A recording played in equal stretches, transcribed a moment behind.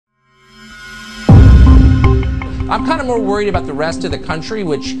I'm kind of more worried about the rest of the country,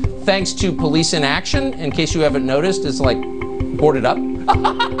 which, thanks to police inaction, in case you haven't noticed, is like boarded up.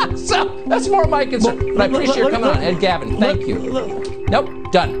 So that's more my concern. But I appreciate your coming on, Ed Gavin. Thank you.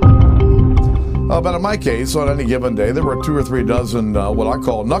 Nope, done. But in my case, on any given day, there were 2 or 3 dozen what I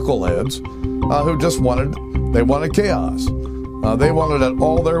call knuckleheads who just wanted chaos. They wanted it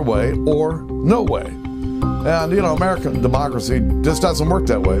all their way or no way. And, American democracy just doesn't work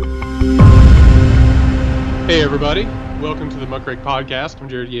that way. Hey, everybody. Welcome to the Muckrake Podcast. I'm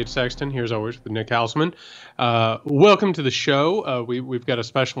Jared Yates Sexton, here as always with Nick Hauselman. Welcome to the show. We've got a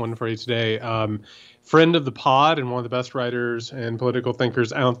special one for you today. Friend of the pod and one of the best writers and political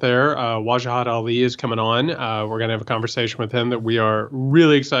thinkers out there, Wajahat Ali, is coming on. We're going to have a conversation with him that we are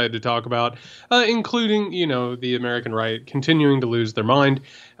really excited to talk about, including, the American right continuing to lose their mind.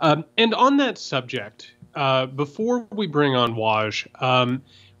 And on that subject, before we bring on Waj,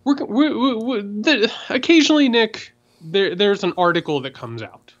 occasionally, Nick, there's an article that comes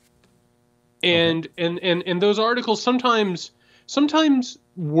out, and those articles sometimes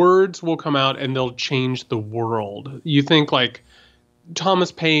words will come out and they'll change the world. You think like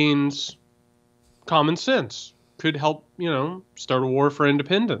Thomas Paine's common sense could help, start a war for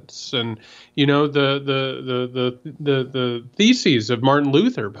independence, and the theses of Martin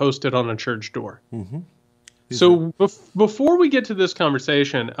Luther posted on a church door. Mm-hmm. So before we get to this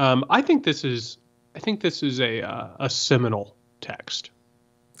conversation, I think this is a seminal text,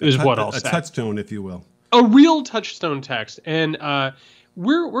 is what I'll say. A touchstone, if you will. A real touchstone text, and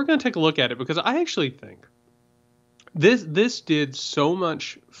we're going to take a look at it because I actually think this did so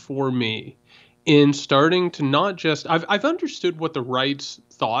much for me in starting to not just I've understood what the right's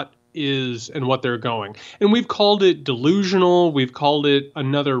thought is and what they're going, and we've called it delusional, we've called it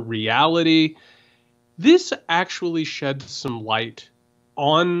another reality. This actually sheds some light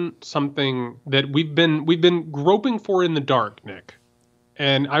on something that we've been groping for in the dark, Nick.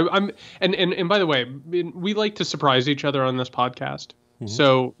 And and by the way, we like to surprise each other on this podcast. Mm-hmm.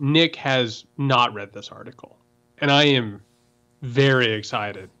 So Nick has not read this article, and I am very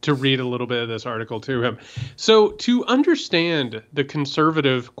excited to read a little bit of this article to him. So to understand the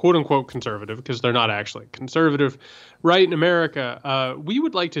conservative, quote unquote conservative, because they're not actually conservative, right in America, we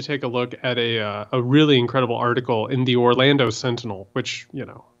would like to take a look at a really incredible article in the Orlando Sentinel, which,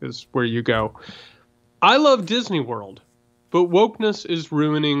 is where you go. I love Disney World, but wokeness is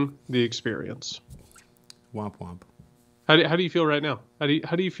ruining the experience. Womp womp. How do you feel right now? How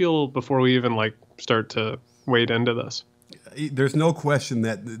do you feel before we even start to wade into this? There's no question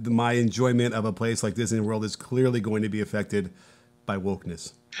that my enjoyment of a place like Disney World is clearly going to be affected by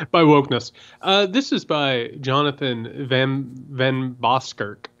wokeness. By wokeness. This is by Jonathan Van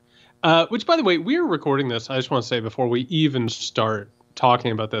Boskirk, which, by the way, we're recording this. I just want to say before we even start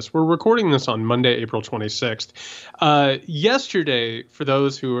talking about this, we're recording this on Monday, April 26th. Yesterday, for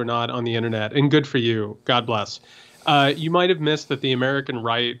those who are not on the internet, and good for you, God bless, you might have missed that the American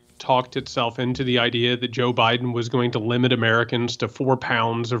right talked itself into the idea that Joe Biden was going to limit Americans to 4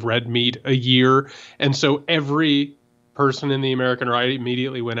 pounds of red meat a year. And so every person in the American right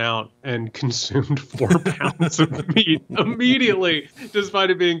immediately went out and consumed 4 pounds of meat immediately, despite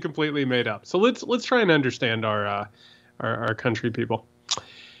it being completely made up. So let's try and understand our country, people.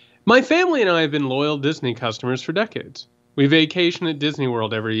 My family and I have been loyal Disney customers for decades. We vacation at Disney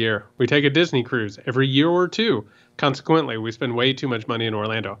World every year. We take a Disney cruise every year or two. Consequently, we spend way too much money in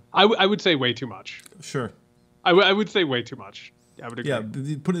Orlando. I would say way too much. Sure. I would say way too much. I would agree. Yeah,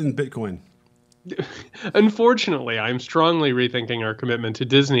 put it in Bitcoin. Unfortunately, I'm strongly rethinking our commitment to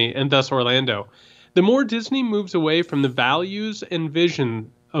Disney and thus Orlando. The more Disney moves away from the values and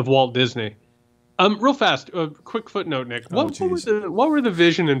vision of Walt Disney. Real fast, a quick footnote, Nick. What were the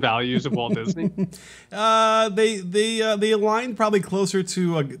vision and values of Walt Disney? They aligned probably closer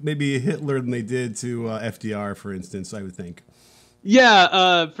to maybe Hitler than they did to FDR, for instance, I would think.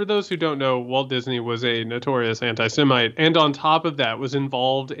 Yeah, for those who don't know, Walt Disney was a notorious anti-Semite, and on top of that was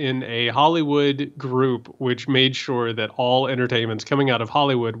involved in a Hollywood group which made sure that all entertainments coming out of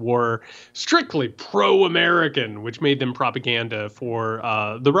Hollywood were strictly pro-American, which made them propaganda for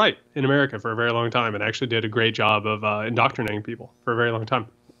the right in America for a very long time, and actually did a great job of indoctrinating people for a very long time.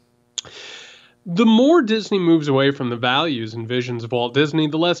 The more Disney moves away from the values and visions of Walt Disney,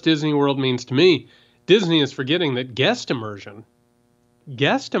 the less Disney World means to me. Disney is forgetting that guest immersion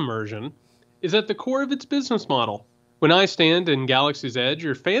is at the core of its business model. When I stand in Galaxy's Edge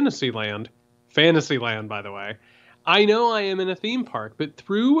or Fantasyland, by the way, I know I am in a theme park, but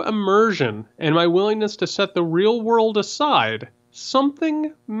through immersion and my willingness to set the real world aside,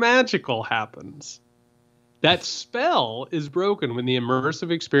 something magical happens. That spell is broken when the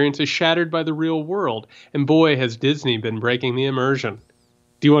immersive experience is shattered by the real world. And boy, has Disney been breaking the immersion.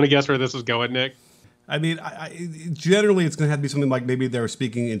 Do you want to guess where this is going, Nick? I mean, generally it's going to have to be something like maybe they're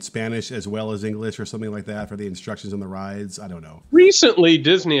speaking in Spanish as well as English or something like that for the instructions on the rides. I don't know. Recently,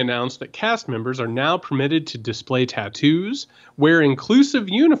 Disney announced that cast members are now permitted to display tattoos, wear inclusive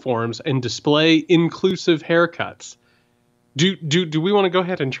uniforms, and display inclusive haircuts. Do we want to go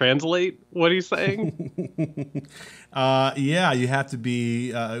ahead and translate what he's saying? Yeah, you have to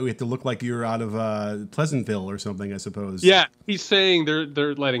be. You have to look like you're out of Pleasantville or something, I suppose. Yeah, he's saying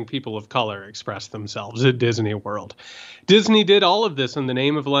they're letting people of color express themselves at Disney World. Disney did all of this in the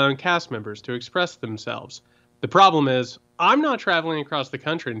name of allowing cast members to express themselves. The problem is, I'm not traveling across the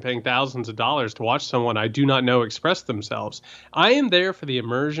country and paying thousands of dollars to watch someone I do not know express themselves. I am there for the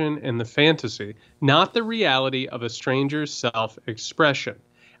immersion and the fantasy, not the reality of a stranger's self-expression.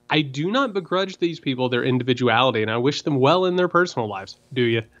 I do not begrudge these people their individuality, and I wish them well in their personal lives. Do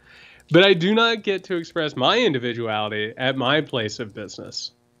you? But I do not get to express my individuality at my place of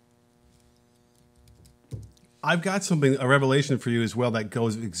business. I've got a revelation for you as well that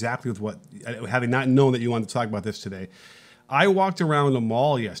goes exactly with what, having not known that you wanted to talk about this today. I walked around a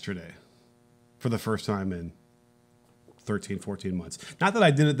mall yesterday for the first time in 13, 14 months. Not that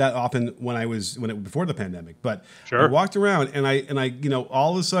I did it that often before the pandemic, but Sure. I walked around and I,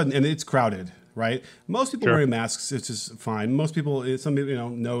 all of a sudden, and it's crowded, right? Most people Sure. wearing masks, it's just fine. Most people, some people,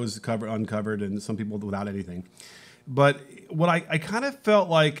 nose uncovered, and some people without anything. But what I kind of felt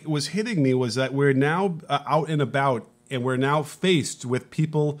like was hitting me was that we're now out and about, and we're now faced with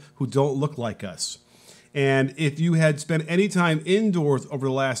people who don't look like us. And if you had spent any time indoors over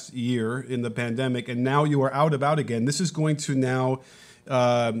the last year in the pandemic, and now you are out about again, this is going to now,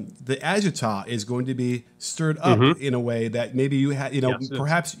 the agita is going to be stirred up in a way that maybe you had, Yes,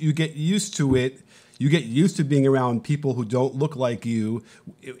 perhaps you get used to it. You get used to being around people who don't look like you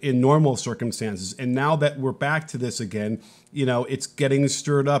in normal circumstances. And now that we're back to this again, it's getting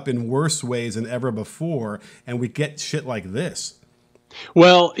stirred up in worse ways than ever before. And we get shit like this.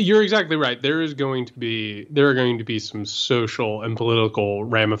 Well, you're exactly right. There are going to be some social and political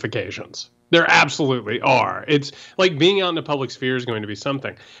ramifications. There absolutely are. It's like being out in the public sphere is going to be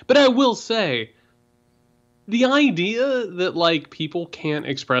something. But I will say, the idea that people can't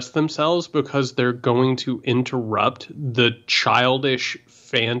express themselves because they're going to interrupt the childish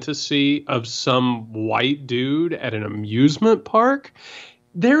fantasy of some white dude at an amusement park,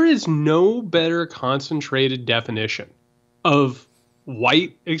 there is no better concentrated definition of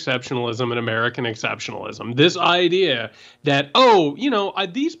white exceptionalism and American exceptionalism. This idea that,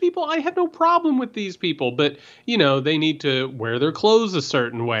 these people, I have no problem with these people, but, they need to wear their clothes a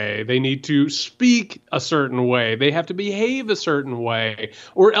certain way. They need to speak a certain way. They have to behave a certain way,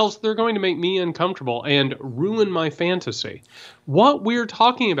 or else they're going to make me uncomfortable and ruin my fantasy. What we're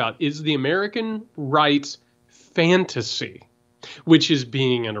talking about is the American rights fantasy, which is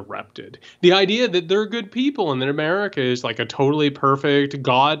being interrupted. The idea that they're good people and that America is like a totally perfect,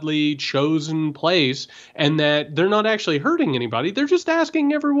 godly, chosen place, and that they're not actually hurting anybody. They're just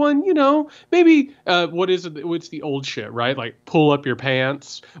asking everyone, maybe what's the old shit, right? Like pull up your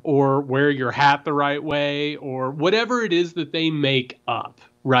pants or wear your hat the right way or whatever it is that they make up,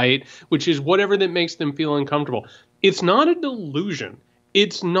 right? Which is whatever that makes them feel uncomfortable. It's not a delusion.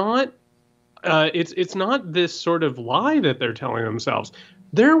 It's not it's not this sort of lie that they're telling themselves.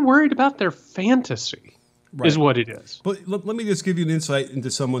 They're worried about their fantasy, right, is what it is. But let me just give you an insight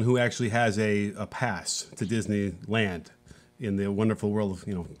into someone who actually has a pass to Disneyland in the wonderful world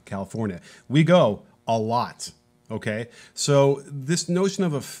of California. We go a lot. Okay, so this notion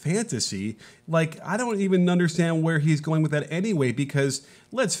of a fantasy, I don't even understand where he's going with that anyway, because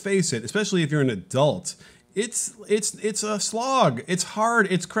let's face it, especially if you're an adult, it's a slog. It's hard.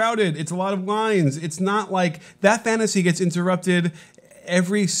 It's crowded. It's a lot of lines. It's not like that fantasy gets interrupted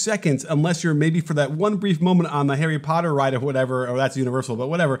every second, unless you're maybe for that one brief moment on the Harry Potter ride or whatever, or that's Universal, but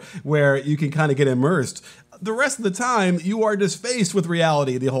whatever, where you can kind of get immersed. The rest of the time, you are just faced with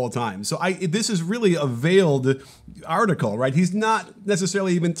reality the whole time. So this is really a veiled article, right? He's not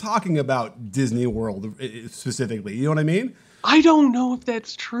necessarily even talking about Disney World specifically. You know what I mean? I don't know if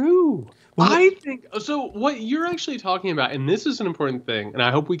that's true. I think so. What you're actually talking about, and this is an important thing, and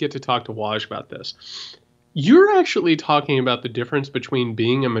I hope we get to talk to Waj about this. You're actually talking about the difference between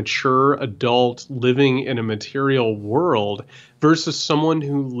being a mature adult living in a material world versus someone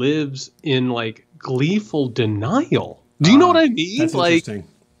who lives in gleeful denial. Do you know what I mean? That's interesting.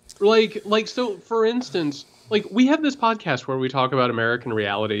 So for instance, we have this podcast where we talk about American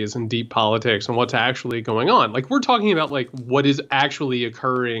realities and deep politics and what's actually going on. We're talking about what is actually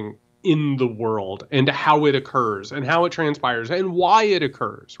occurring in the world and how it occurs and how it transpires and why it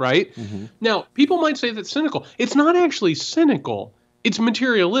occurs, right? Now, people might say that's cynical. It's not actually cynical. It's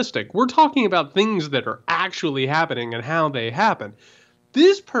materialistic. We're talking about things that are actually happening and how they happen.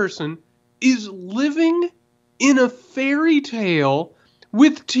 This person is living in a fairy tale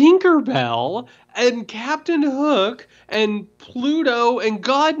with Tinkerbell and Captain Hook and Pluto and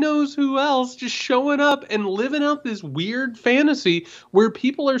God knows who else just showing up and living out this weird fantasy where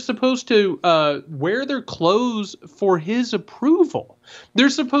people are supposed to wear their clothes for his approval. They're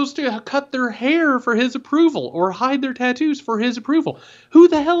supposed to cut their hair for his approval or hide their tattoos for his approval. Who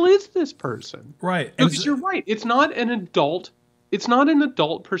the hell is this person? Right. Because you're right. It's not an adult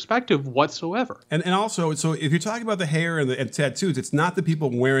perspective whatsoever. And also, so if you're talking about the hair and tattoos, it's not the people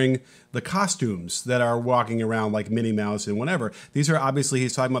wearing the costumes that are walking around like Minnie Mouse and whatever. These are obviously,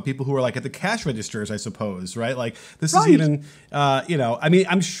 he's talking about people who are like at the cash registers, I suppose, right? Like this is even, I mean,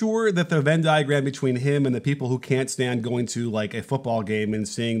 I'm sure that the Venn diagram between him and the people who can't stand going to like a football game and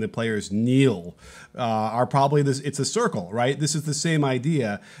seeing the players kneel are probably this. It's a circle, right? This is the same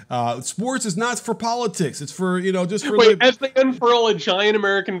idea. Sports is not for politics. It's for, just for as they unfurl a giant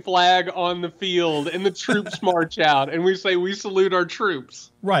American flag on the field and the troops march out and we say, we salute our troops.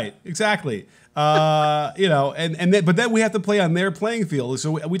 Right, exactly. But then we have to play on their playing field.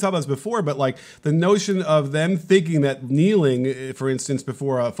 So we talked about this before, but like the notion of them thinking that kneeling, for instance,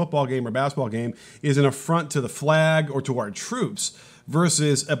 before a football game or basketball game is an affront to the flag or to our troops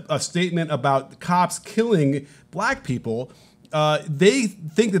versus a statement about cops killing black people. They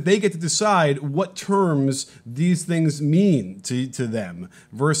think that they get to decide what terms these things mean to them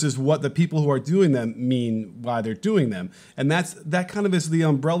versus what the people who are doing them mean why they're doing them. And that kind of is the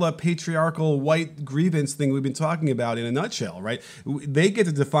umbrella patriarchal white grievance thing we've been talking about in a nutshell, right? They get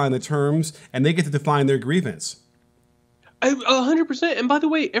to define the terms and they get to define their grievance. 100%. And by the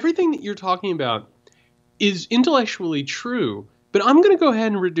way, everything that you're talking about is intellectually true, but I'm going to go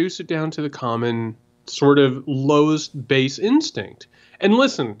ahead and reduce it down to the common sort of lowest base instinct. And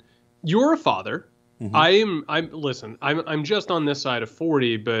listen, you're a father. I'm just on this side of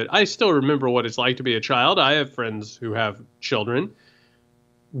 40, but I still remember what it's like to be a child. I have friends who have children.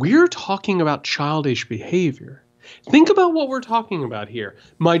 We're talking about childish behavior. Think about what we're talking about here.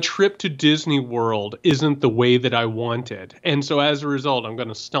 My trip to Disney World isn't the way that I wanted. And so as a result, I'm going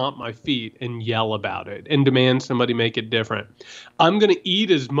to stomp my feet and yell about it and demand somebody make it different. I'm going to eat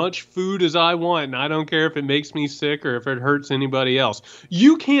as much food as I want, and I don't care if it makes me sick or if it hurts anybody else.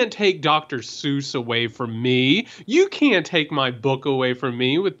 You can't take Dr. Seuss away from me. You can't take my book away from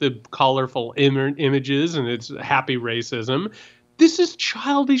me with the colorful images and its happy racism. This is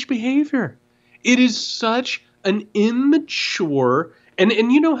childish behavior. It is such an immature, and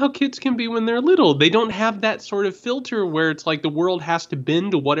you know how kids can be when they're little. They don't have that sort of filter where it's like the world has to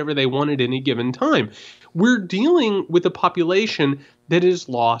bend to whatever they want at any given time. We're dealing with a population that is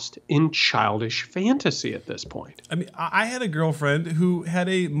lost in childish fantasy at this point. I mean, I had a girlfriend who had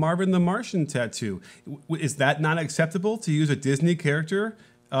a Marvin the Martian tattoo. Is that not acceptable to use a Disney character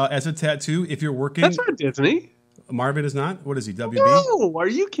as a tattoo if you're working? That's not Disney. Marvin is not? What is he, WB? No, are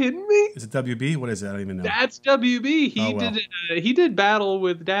you kidding me? Is it WB? What is that? I don't even know. That's WB. He did battle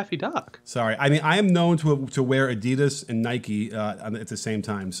with Daffy Duck. Sorry. I mean, I am known to wear Adidas and Nike at the same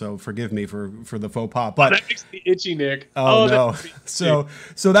time, so forgive me for the faux pas. But that makes me itchy, Nick. Oh no. So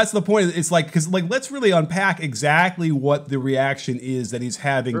that's the point. It's like, because like, let's really unpack exactly what the reaction is that he's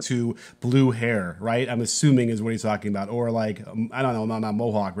having to blue hair, right? I'm assuming is what he's talking about, or like I don't know, not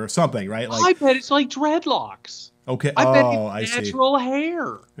mohawk or something, right? Like, I bet it's like dreadlocks. Okay. I bet it's natural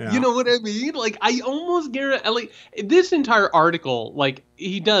hair. Yeah. You know what I mean? Like, I almost guarantee, like, this entire article, like,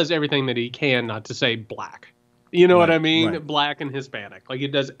 he does everything that he can not to say black. You know what I mean? Right. Black and Hispanic. Like,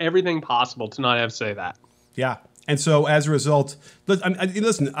 it does everything possible to not have to say that. Yeah. And so as a result,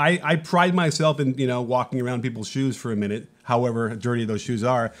 listen, I pride myself in, walking around people's shoes for a minute, however dirty those shoes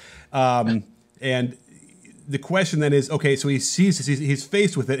are. And the question then is, okay, so he sees this, he's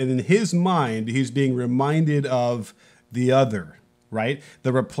faced with it, and in his mind, he's being reminded of the other, right?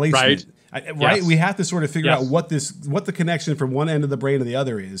 The replacement, right? Yes. We have to sort of figure out what the connection from one end of the brain to the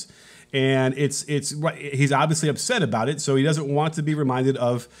other is, and he's obviously upset about it, so he doesn't want to be reminded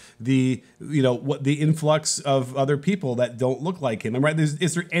of the influx of other people that don't look like him. Right?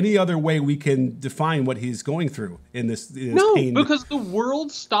 Is there any other way we can define what he's going through in this pain? No, because the world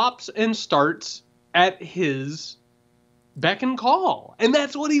stops and starts at his beck and call, and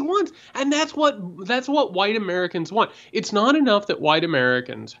that's what he wants, and that's what white Americans want. It's not enough that white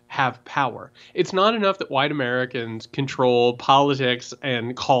Americans have power. It's not enough that white Americans control politics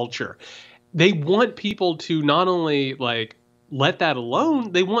and culture. They want people to not only like let that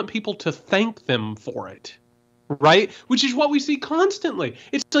alone. They want people to thank them for it. Right? Which is what we see constantly.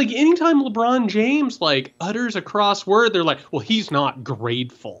 It's like anytime LeBron James like utters a cross word, they're like, well, he's not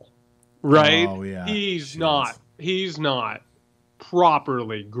grateful. Right? Oh, yeah. He's not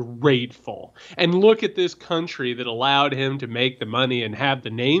properly grateful. And look at this country that allowed him to make the money and have the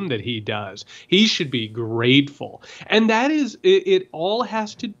name that he does. He should be grateful. And that is, it all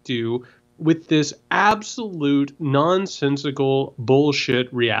has to do with this absolute nonsensical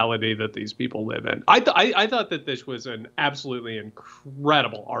bullshit reality that these people live in. I thought that this was an absolutely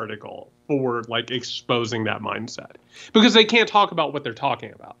incredible article for like exposing that mindset, because they can't talk about what they're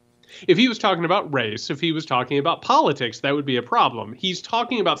talking about. If he was talking about race, if he was talking about politics, that would be a problem. He's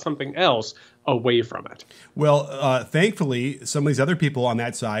talking about something else away from it. Well, thankfully, some of these other people on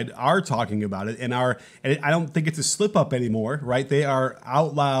that side are talking about it, and I don't think it's a slip up anymore, right? They are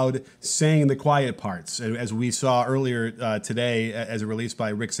out loud saying the quiet parts, as we saw earlier today, as released by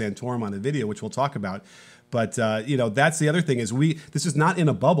Rick Santorum on a video, which we'll talk about. But, that's the other thing is this is not in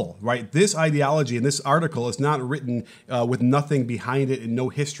a bubble, right? This ideology in this article is not written with nothing behind it and no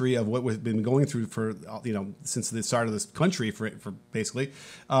history of what we've been going through for, since the start of this country for basically.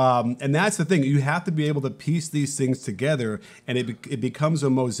 And that's the thing. You have to be able to piece these things together, and it becomes a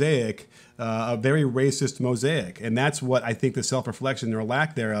mosaic, a very racist mosaic. And that's what I think the self-reflection or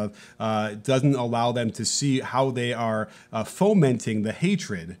lack thereof doesn't allow them to see how they are fomenting the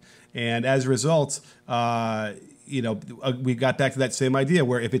hatred. And as a result, we got back to that same idea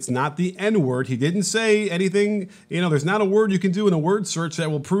where if it's not the N-word, he didn't say anything, there's not a word you can do in a word search that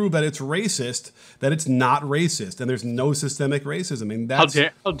will prove that it's racist, that it's not racist, and there's no systemic racism. I mean, that's...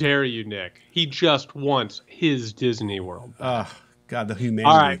 How dare you, Nick? He just wants his Disney World back. God, the humanity.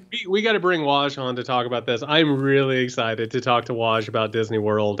 All right, we got to bring Waj on to talk about this. I'm really excited to talk to Waj about Disney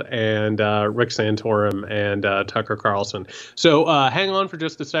World and Rick Santorum and Tucker Carlson. So hang on for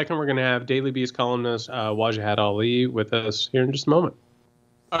just a second. We're going to have Daily Beast columnist Wajahat Ali with us here in just a moment.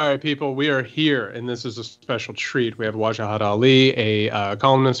 All right, people, we are here, and this is a special treat. We have Wajahat Ali, a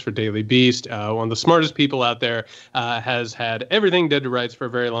columnist for Daily Beast, one of the smartest people out there, has had everything dead to rights for a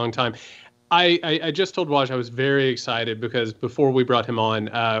very long time. I just told Waj I was very excited because before we brought him on,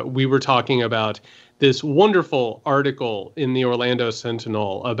 we were talking about this wonderful article in the Orlando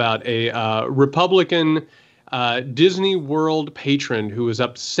Sentinel about a Republican Disney World patron who was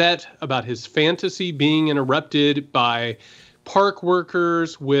upset about his fantasy being interrupted by park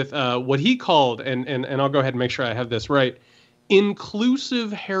workers with what he called, and I'll go ahead and make sure I have this right,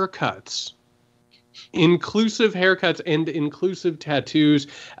 inclusive haircuts. Inclusive haircuts and inclusive tattoos,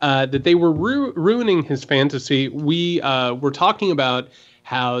 that they were ruining his fantasy. We were talking about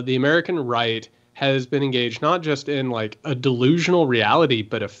how the American right has been engaged not just in like a delusional reality,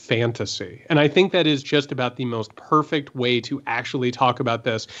 but a fantasy. And I think that is just about the most perfect way to actually talk about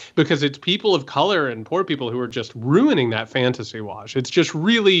this, because it's people of color and poor people who are just ruining that fantasy wash. It's just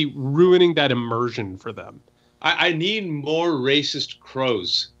really ruining that immersion for them. I need more racist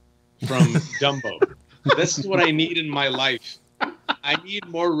crows from Dumbo. This is what I need in my life. I need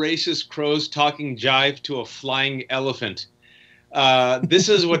more racist crows talking jive to a flying elephant. This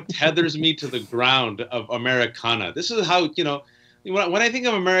is what tethers me to the ground of Americana. This is how, when I think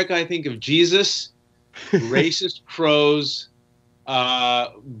of America, I think of Jesus, racist crows,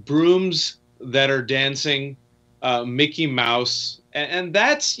 brooms that are dancing, Mickey Mouse. And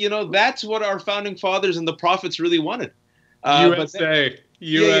that's what our founding fathers and the prophets really wanted. USA.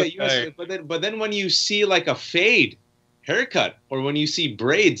 USA. But then when you see like a fade haircut or when you see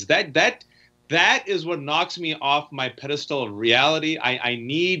braids, that is what knocks me off my pedestal of reality. I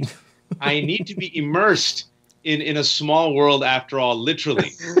need to be immersed in a small world after all,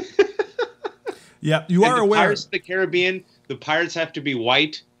 literally. Yeah, you are aware. Pirates of the Caribbean, the pirates have to be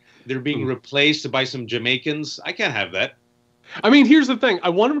white. They're being replaced by some Jamaicans. I can't have that. I mean, here's the thing. I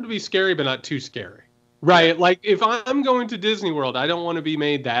want them to be scary, but not too scary. Right. Like if I'm going to Disney World, I don't want to be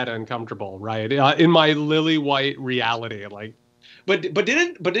made that uncomfortable. Right. In my lily white reality. Like, but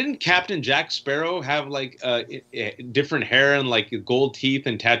didn't Captain Jack Sparrow have like different hair and like gold teeth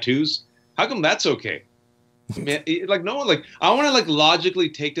and tattoos? How come that's okay? Man, like no one like I want to like logically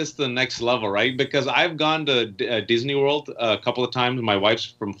take this to the next level, right? Because I've gone to Disney World a couple of times. My wife's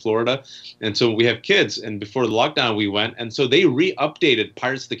from Florida, and so we have kids. And before the lockdown, we went, and so they re-updated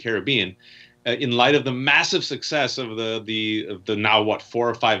Pirates of the Caribbean. In light of the massive success of the now 4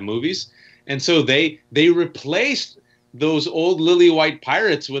 or 5 movies, and so they replaced those old lily white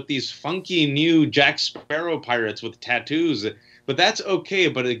pirates with these funky new Jack Sparrow pirates with tattoos. But that's okay.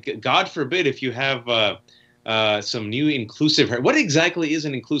 But God forbid if you have some new inclusive hair. What exactly is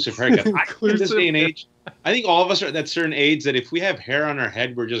an inclusive haircut? In this day and age, I think all of us are at that certain age that if we have hair on our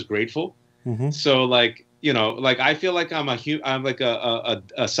head, we're just grateful. Mm-hmm. So like, like I feel like I'm like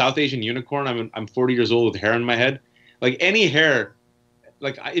a South Asian unicorn. I'm 40 years old with hair on my head. Like any hair,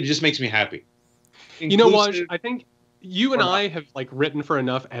 like it just makes me happy. You know what? I think you and I have like written for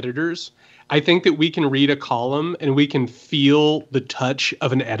enough editors. I think that we can read a column and we can feel the touch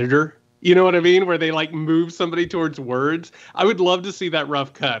of an editor. You know what I mean? Where they like move somebody towards words. I would love to see that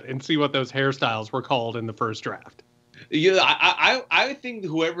rough cut and see what those hairstyles were called in the first draft. Yeah, I think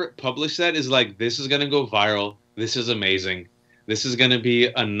whoever published that is like, this is going to go viral. This is amazing. This is going to be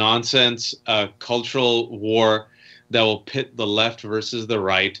a nonsense cultural war that will pit the left versus the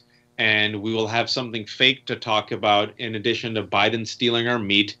right. And we will have something fake to talk about in addition to Biden stealing our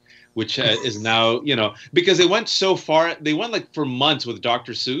meat, which is now, because they went so far. They went like for months with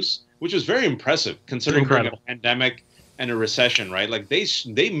Dr. Seuss, which was very impressive considering during a pandemic and a recession, right? Like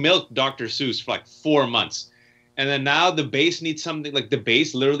they milked Dr. Seuss for like 4 months. And then now the base needs something, like the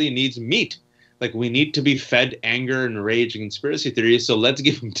base literally needs meat. Like we need to be fed anger and rage and conspiracy theories. So let's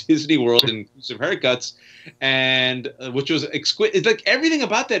give them Disney World and inclusive haircuts, and which was exquisite. It's like everything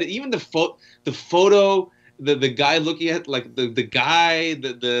about that, even the photo, the guy looking at like the guy,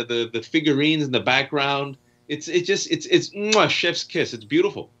 the figurines in the background. It's mwah, chef's kiss. It's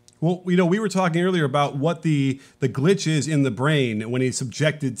beautiful. Well, we were talking earlier about what the glitch is in the brain when he's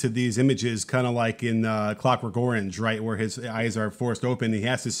subjected to these images, kind of like in Clockwork Orange, right, where his eyes are forced open. And he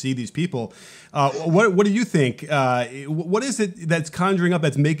has to see these people. What do you think? What is it that's conjuring up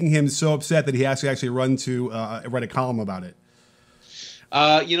that's making him so upset that he has to actually run to write a column about it?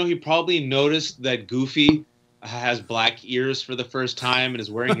 He probably noticed that Goofy has black ears for the first time and is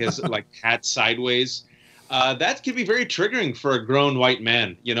wearing his like hat sideways. That can be very triggering for a grown white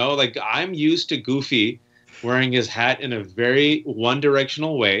man. Like I'm used to Goofy wearing his hat in a very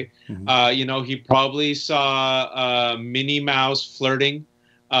one-directional way. Mm-hmm. He probably saw Minnie Mouse flirting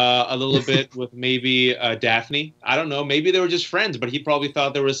a little bit with maybe Daphne. I don't know. Maybe they were just friends, but he probably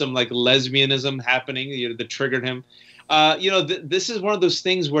thought there was some like lesbianism happening that triggered him. This is one of those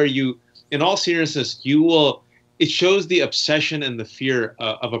things where in all seriousness, it shows the obsession and the fear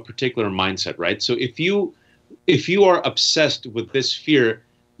of a particular mindset, right? So if you are obsessed with this fear,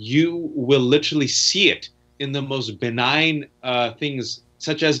 you will literally see it in the most benign things,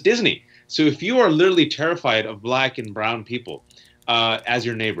 such as Disney. So if you are literally terrified of black and brown people as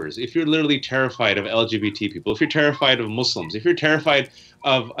your neighbors, if you're literally terrified of LGBT people, if you're terrified of Muslims, if you're terrified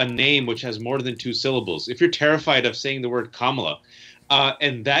of a name which has more than 2 syllables, if you're terrified of saying the word Kamala,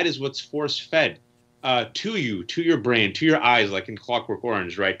 and that is what's force-fed to you, to your brain, to your eyes, like in Clockwork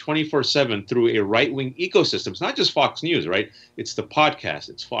Orange, right? 24/7 through a right-wing ecosystem. It's not just Fox News, right? It's the podcast,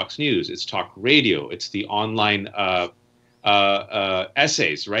 it's Fox News, it's talk radio, it's the online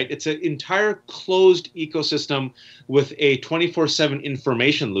essays, right? It's an entire closed ecosystem with a 24/7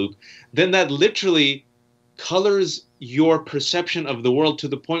 information loop. Then that literally colors your perception of the world to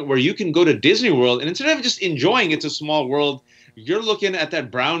the point where you can go to Disney World and instead of just enjoying It's a Small World, you're looking at that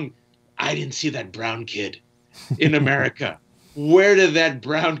brown. I didn't see that brown kid in America. Where did that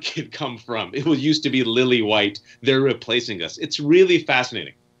brown kid come from? It used to be lily white. They're replacing us. It's really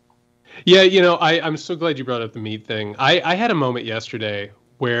fascinating. Yeah, I'm so glad you brought up the meat thing. I had a moment yesterday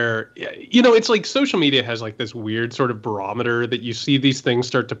where, it's like social media has like this weird sort of barometer that you see these things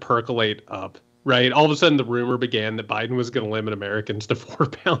start to percolate up. Right. All of a sudden, the rumor began that Biden was going to limit Americans to 4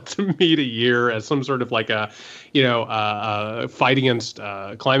 pounds of meat a year as some sort of like a fight against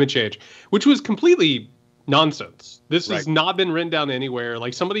climate change, which was completely nonsense. This has not been written down anywhere.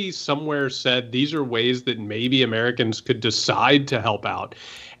 Like somebody somewhere said these are ways that maybe Americans could decide to help out.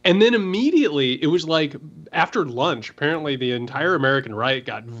 And then immediately it was like after lunch, apparently the entire American right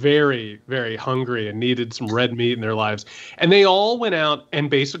got very, very hungry and needed some red meat in their lives. And they all went out and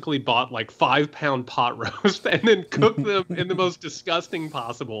basically bought like 5-pound pot roast and then cooked them in the most disgusting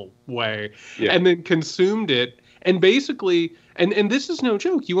possible way and then consumed it. And basically, and this is no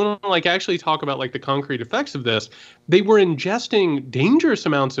joke, you want to like actually talk about like the concrete effects of this. They were ingesting dangerous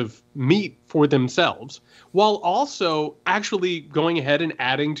amounts of meat for themselves while also actually going ahead and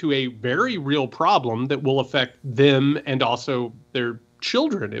adding to a very real problem that will affect them and also their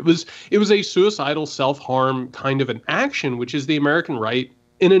children. It was a suicidal self-harm kind of an action, which is the American right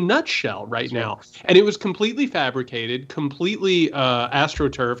in a nutshell right now. And it was completely fabricated, completely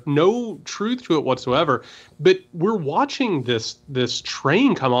astroturfed, no truth to it whatsoever. But we're watching this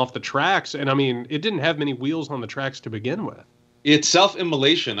train come off the tracks. And I mean, it didn't have many wheels on the tracks to begin with. It's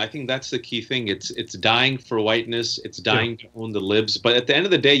self-immolation. I think that's the key thing. It's dying for whiteness. It's dying to own the libs. But at the end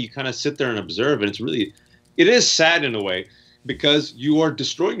of the day, you kind of sit there and observe. And it is sad in a way. because you are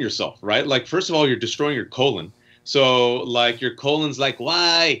destroying yourself, right? Like, first of all, you're destroying your colon. So, like, your colon's like,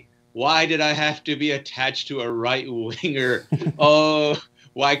 why? Why did I have to be attached to a right winger? Oh,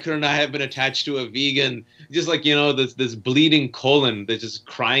 why couldn't I have been attached to a vegan? Just like, this bleeding colon that's just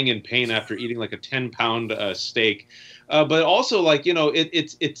crying in pain after eating like a 10-pound steak. But also, like,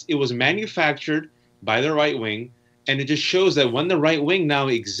 it was manufactured by the right wing. And it just shows that when the right wing now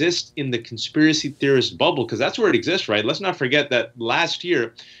exists in the conspiracy theorist bubble, because that's where it exists, right? Let's not forget that last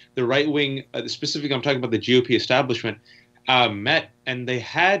year, the right wing, specifically I'm talking about the GOP establishment, met and they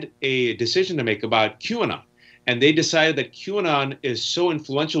had a decision to make about QAnon. And they decided that QAnon is so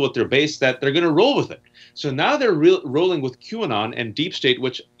influential with their base that they're going to roll with it. So now they're rolling with QAnon and Deep State,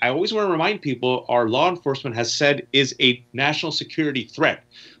 which I always want to remind people our law enforcement has said is a national security threat.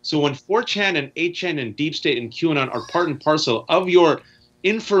 So when 4chan and 8chan and Deep State and QAnon are part and parcel of your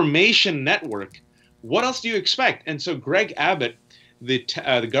information network, what else do you expect? And so Greg Abbott, the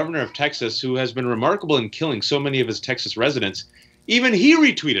governor of Texas, who has been remarkable in killing so many of his Texas residents, even he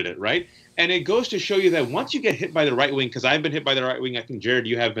retweeted it, right? And it goes to show you that once you get hit by the right wing, because I've been hit by the right wing, I think, Jared,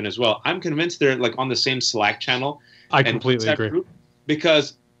 you have been as well. I'm convinced they're like on the same Slack channel. I completely agree. Group,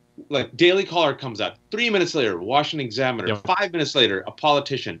 because like Daily Caller comes out, 3 minutes later, Washington Examiner, Yep. 5 minutes later, a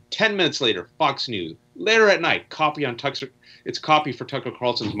politician, 10 minutes later, Fox News, later at night, copy for Tucker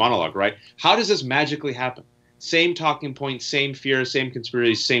Carlson's monologue, right? How does this magically happen? Same talking point, same fear, same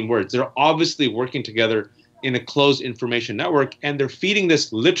conspiracy, same words. They're obviously working together in a closed information network, and they're feeding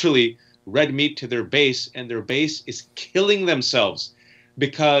this literally red meat to their base, and their base is killing themselves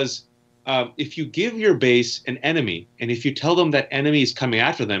because if you give your base an enemy, and if you tell them that enemy is coming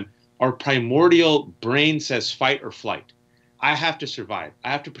after them, our primordial brain says fight or flight. I have to survive.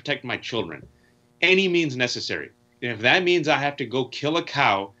 I have to protect my children. Any means necessary. And if that means I have to go kill a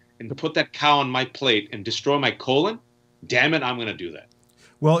cow and put that cow on my plate and destroy my colon, damn it, I'm going to do that.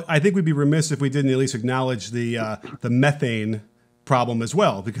 Well, I think we'd be remiss if we didn't at least acknowledge the methane problem as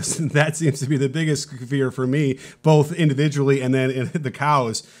well, because that seems to be the biggest fear for me, both individually and then in the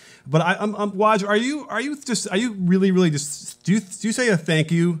cows. But I'm Waj, are you really just do you say a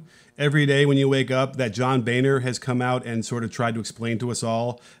thank you every day when you wake up that John Boehner has come out and sort of tried to explain to us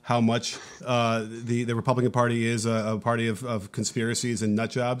all how much the Republican Party is a party of conspiracies and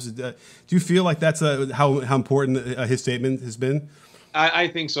nut jobs? Do you feel like that's how important his statement has been? I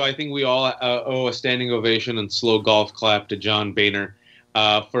think so. I think we all owe a standing ovation and slow golf clap to John Boehner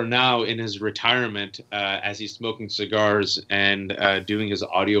for now in his retirement as he's smoking cigars and doing his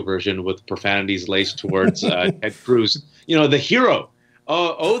audio version with profanities laced towards Ted Cruz. The hero.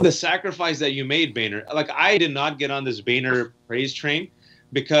 Oh, the sacrifice that you made, Boehner. Like, I did not get on this Boehner praise train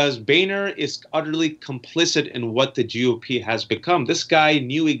because Boehner is utterly complicit in what the GOP has become. This guy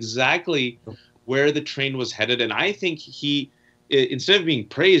knew exactly where the train was headed, and I think he, instead of being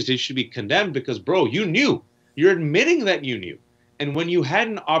praised, he should be condemned because, bro, you knew. You're admitting that you knew. And when you had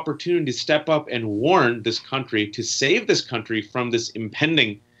an opportunity to step up and warn this country, to save this country from this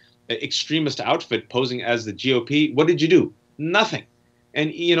impending extremist outfit posing as the GOP, what did you do? Nothing. And,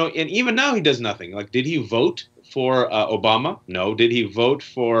 and even now he does nothing. Like, did he vote for Obama? No. Did he vote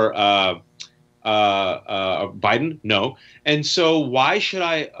for Biden? No. And so why should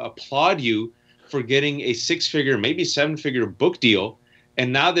I applaud you for getting a 6-figure, maybe 7-figure book deal?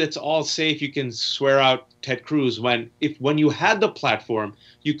 And now that it's all safe, you can swear out Ted Cruz when you had the platform,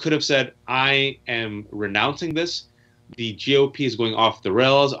 you could have said, I am renouncing this. The GOP is going off the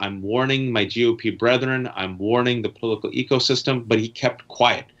rails. I'm warning my GOP brethren. I'm warning the political ecosystem. But he kept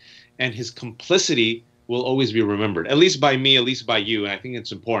quiet. And his complicity will always be remembered, at least by me, at least by you. And I think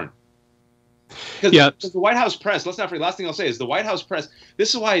it's important. Because the White House press, let's not forget, last thing I'll say is the White House press,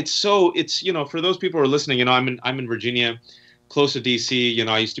 this is why it's for those people who are listening, I'm in Virginia, close to DC,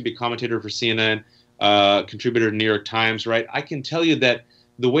 I used to be a commentator for CNN, contributor to New York Times, right? I can tell you that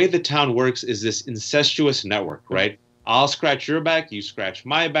the way the town works is this incestuous network, right? I'll scratch your back, you scratch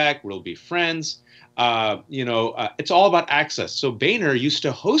my back, we'll be friends. It's all about access. So Boehner used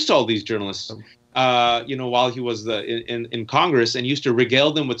to host all these journalists, while he was in Congress, and used to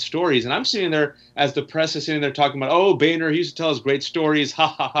regale them with stories. And I'm sitting there as the press is sitting there talking about, oh, Boehner, he used to tell us great stories. Ha,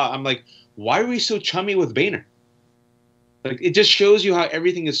 ha, ha. I'm like, why are we so chummy with Boehner? Like, it just shows you how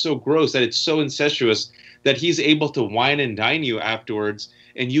everything is so gross, that it's so incestuous, that he's able to wine and dine you afterwards,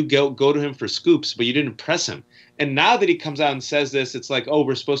 and you go to him for scoops, but you didn't press him. And now that he comes out and says this, it's like, oh,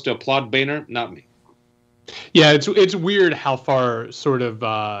 we're supposed to applaud Boehner? Not me. Yeah, it's weird how far sort of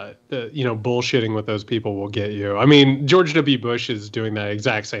bullshitting with those people will get you. I mean, George W. Bush is doing that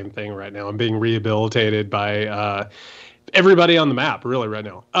exact same thing right now and being rehabilitated by everybody on the map really right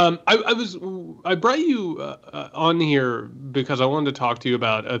now. I brought you on here because I wanted to talk to you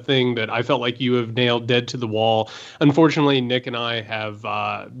about a thing that I felt like you have nailed dead to the wall. Unfortunately, Nick and I have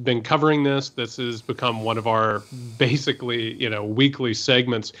been covering this. This has become one of our basically, weekly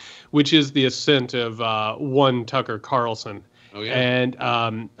segments, which is the ascent of one Tucker Carlson. Oh, yeah. And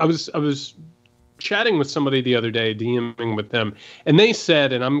I was chatting with somebody the other day, DMing with them, and they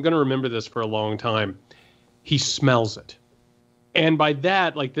said, and I'm going to remember this for a long time, he smells it. And by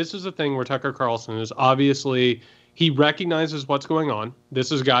that, this is a thing where Tucker Carlson is obviously, he recognizes what's going on.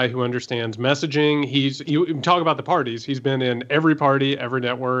 This is a guy who understands messaging. You talk about the parties. He's been in every party, every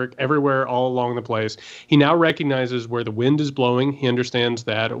network, everywhere, all along the place. He now recognizes where the wind is blowing. He understands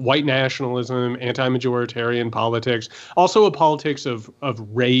that white nationalism, anti-majoritarian politics, also a politics of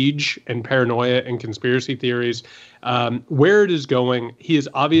rage and paranoia and conspiracy theories, where it is going. He is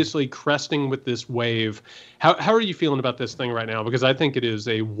obviously cresting with this wave. How are you feeling about this thing right now? Because I think it is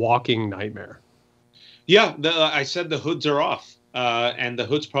a walking nightmare. Yeah, I said the hoods are off, and the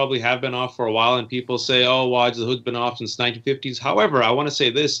hoods probably have been off for a while, and people say, oh, why the hood's been off since 1950s? However, I want to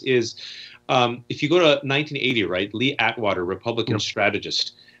say this is, if you go to 1980, right, Lee Atwater, Republican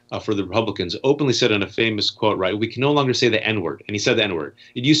strategist for the Republicans, openly said in a famous quote, right, we can no longer say the N-word, and he said the N-word.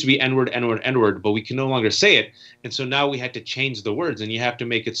 It used to be N-word, N-word, N-word, but we can no longer say it, and so now we had to change the words, and you have to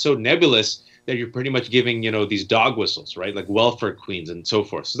make it so nebulous that you're pretty much giving, these dog whistles, right? Like welfare queens and so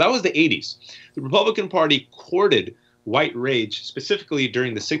forth. So that was the 80s. The Republican Party courted white rage, specifically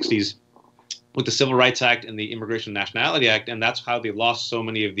during the 60s with the Civil Rights Act and the Immigration and Nationality Act. And that's how they lost so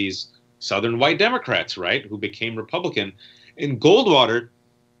many of these Southern white Democrats, right? Who became Republican. And Goldwater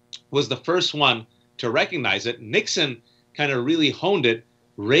was the first one to recognize it. Nixon kind of really honed it.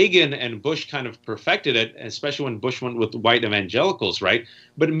 Reagan and Bush kind of perfected it, especially when Bush went with white evangelicals, right?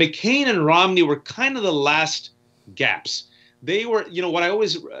 But McCain and Romney were kind of the last gaps. They were, what I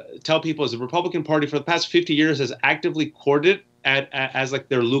always tell people is the Republican Party for the past 50 years has actively courted as like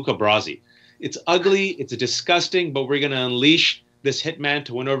their Luca Brasi. It's ugly, it's disgusting, but we're going to unleash this hitman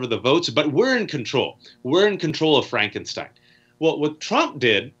to win over the votes. But we're in control. We're in control of Frankenstein. Well, what Trump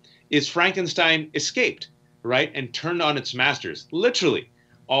did is Frankenstein escaped, right, and turned on its masters, literally.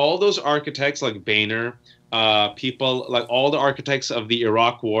 All those architects like Boehner, people like all the architects of the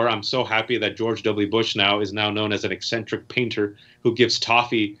Iraq War. I'm so happy that George W. Bush is now known as an eccentric painter who gives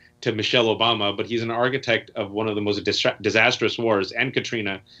toffee to Michelle Obama, but he's an architect of one of the most disastrous wars, and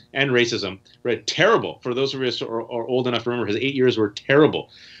Katrina and racism. Right? Terrible. For those of us who are old enough to remember, his 8 years were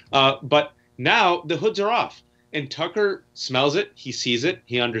terrible. But now the hoods are off, and Tucker smells it. He sees it.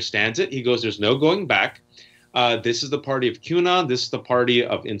 He understands it. He goes, there's no going back. This is the party of QAnon. This is the party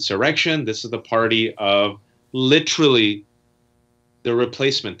of insurrection. This is the party of literally the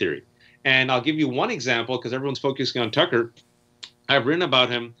replacement theory. And I'll give you one example because everyone's focusing on Tucker. I've written about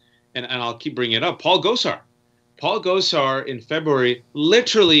him, and I'll keep bringing it up. Paul Gosar. Paul Gosar in February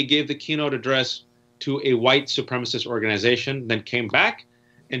literally gave the keynote address to a white supremacist organization, then came back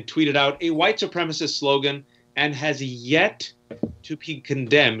and tweeted out a white supremacist slogan and has yet to be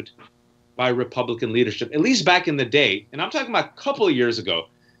condemned by Republican leadership, at least back in the day. And I'm talking about a couple of years ago.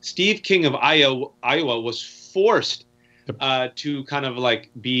 Steve King of Iowa was forced to kind of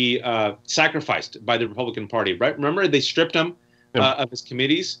be sacrificed by the Republican Party, right? Remember, they stripped him of his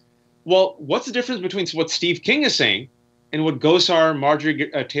committees. Well, what's the difference between what Steve King is saying and what Gosar,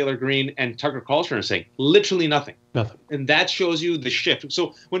 Marjorie Taylor Greene, and Tucker Carlson are saying? Literally nothing. Nothing. And that shows you the shift.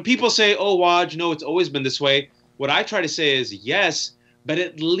 So when people say, oh, Waj, no, it's always been this way, what I try to say is yes, but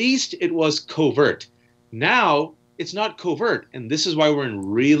at least it was covert. Now it's not covert. And this is why we're in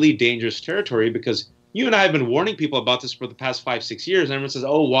really dangerous territory, because you and I have been warning people about this for the past 5-6 years. And everyone says,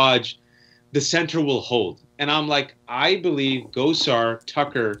 oh, Waj, the center will hold. And I'm like, I believe Gosar,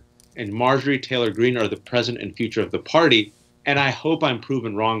 Tucker, and Marjorie Taylor Greene are the present and future of the party. And I hope I'm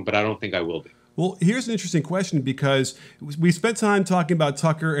proven wrong, but I don't think I will be. Well, here's an interesting question, because we spent time talking about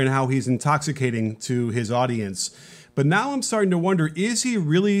Tucker and how he's intoxicating to his audience. But now I'm starting to wonder, is he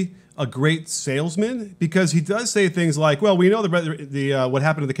really a great salesman? Because he does say things like, well, we know the what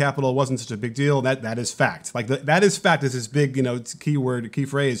happened to the Capitol wasn't such a big deal. That is fact. That is fact is this big, key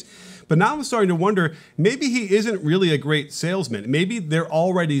phrase. But now I'm starting to wonder, maybe he isn't really a great salesman. Maybe they're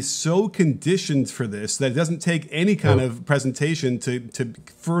already so conditioned for this that it doesn't take any kind of presentation to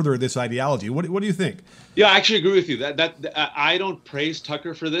further this ideology. What do you think? Yeah, I actually agree with you. That I don't praise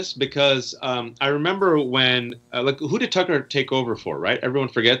Tucker for this, because I remember when, who did Tucker take over for, right? Everyone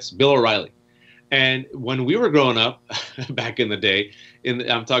forgets, Bill O'Reilly. And when we were growing up back in the day,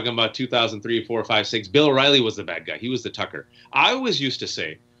 I'm talking about 2003, 4, 5, 6, Bill O'Reilly was the bad guy. He was the Tucker. I always used to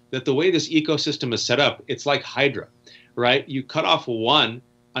say that the way this ecosystem is set up, it's like Hydra. right? You cut off one,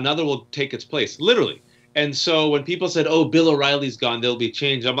 another will take its place, literally. And so when people said, oh, Bill O'Reilly's gone, there'll be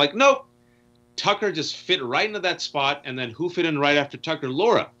change. I'm like, nope. Tucker just fit right into that spot. And then who fit in right after Tucker?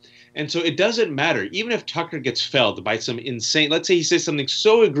 Laura. And so it doesn't matter. Even if Tucker gets felled by some insane, let's say he says something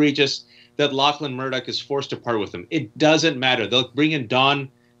so egregious that Lachlan Murdoch is forced to part with him. It doesn't matter. They'll bring in Dan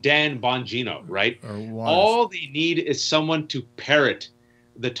Bongino, right? All they need is someone to parrot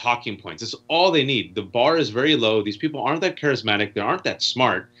the talking points. That's all they need. The bar is very low. These people aren't that charismatic. They aren't that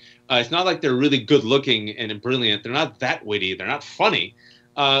smart. It's not like they're really good looking and brilliant. They're not that witty. They're not funny.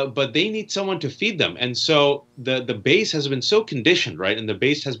 But they need someone to feed them. And so the base has been so conditioned, right? And the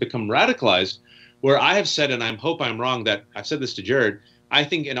base has become radicalized, where I have said, and I hope I'm wrong, that I've said this to Jared, I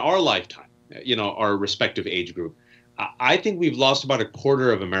think in our lifetime, our respective age group, I think we've lost about a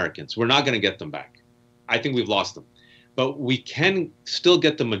quarter of Americans. We're not going to get them back. I think we've lost them. But we can still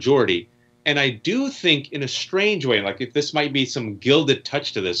get the majority. And I do think in a strange way, like if this might be some gilded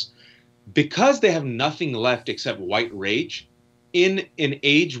touch to this, because they have nothing left except white rage, in an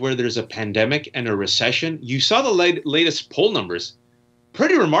age where there's a pandemic and a recession, you saw the latest poll numbers,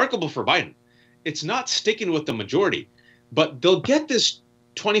 pretty remarkable for Biden. It's not sticking with the majority, but they'll get this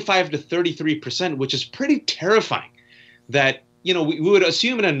 25 to 33%, which is pretty terrifying. That, we would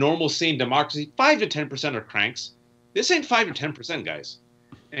assume in a normal, sane democracy, 5 to 10% are cranks. This ain't 5 to 10%, guys.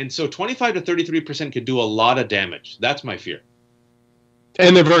 And so 25 to 33% could do a lot of damage. That's my fear.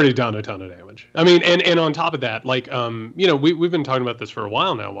 And they've already done a ton of damage. I mean, and on top of that, like, we've been talking about this for a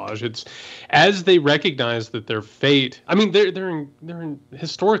while now, Waj. It's as they recognize that their fate. I mean, they're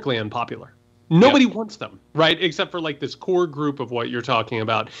historically unpopular. Nobody wants them, right? Except for like this core group of what you're talking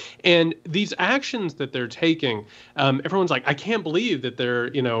about. And these actions that they're taking, everyone's like, I can't believe that they're,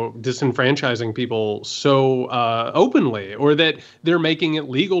 disenfranchising people so openly, or that they're making it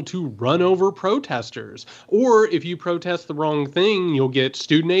legal to run over protesters. Or if you protest the wrong thing, you'll get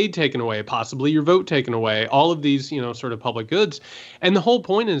student aid taken away, possibly your vote taken away, all of these, sort of public goods. And the whole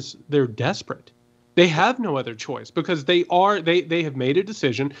point is they're desperate. They have no other choice because they have made a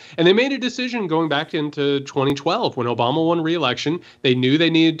decision, and they made a decision going back into 2012 when Obama won re-election. They knew they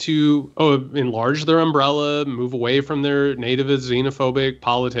needed to enlarge their umbrella, move away from their nativist, xenophobic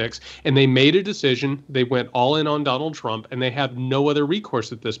politics, and they made a decision. They went all in on Donald Trump, and they have no other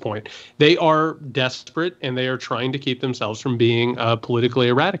recourse at this point. They are desperate, and they are trying to keep themselves from being politically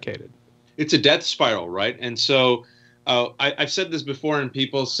eradicated. It's a death spiral, right? And so I've said this before, and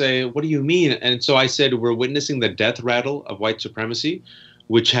people say, what do you mean? And so I said, we're witnessing the death rattle of white supremacy,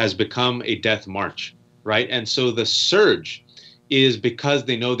 which has become a death march, right? And so the surge is because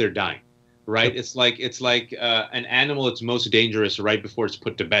they know they're dying, right? Yep. It's like an animal that's most dangerous right before it's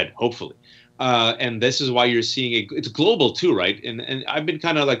put to bed, hopefully. And this is why you're seeing it's global too, right? And I've been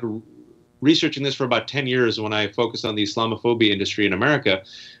kind of like researching this for about 10 years when I focused on the Islamophobia industry in America.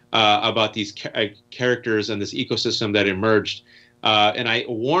 About these characters and this ecosystem that emerged. And I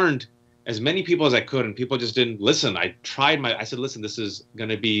warned as many people as I could, and people just didn't listen. I said, listen, this is going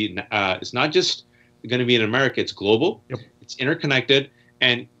to be, it's not just going to be in America, it's global, It's interconnected.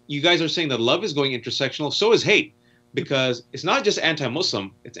 And you guys are saying that love is going intersectional, so is hate, because it's not just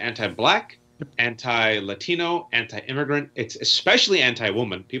anti-Muslim, it's anti-Black, anti-Latino, anti-immigrant. It's especially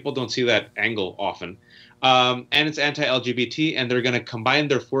anti-woman. People don't see that angle often. And it's anti-LGBT, and they're going to combine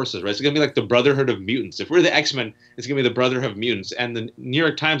their forces, right? It's going to be like the Brotherhood of Mutants. If we're the X-Men, it's going to be the Brotherhood of Mutants. And the New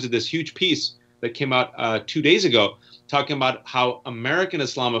York Times did this huge piece that came out 2 days ago talking about how American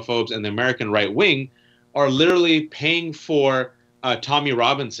Islamophobes and the American right wing are literally paying for Tommy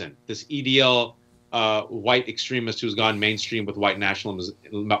Robinson, this EDL white extremist who's gone mainstream with white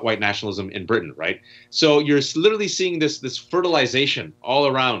nationalism in Britain, right? So you're literally seeing this fertilization all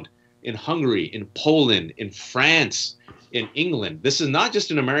around. In Hungary, in Poland, in France, in England. This is not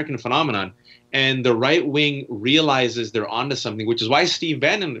just an American phenomenon. And the right wing realizes they're onto something, which is why Steve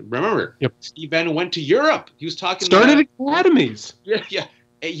Bannon, remember, Steve Bannon went to Europe. He was talking started academies. Yeah.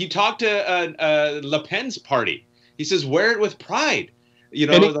 He talked to Le Pen's party. He says, wear it with pride.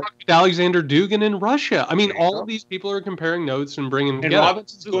 And he talked to Alexander Dugin in Russia. I mean, all of these people are comparing notes and bringing them together. And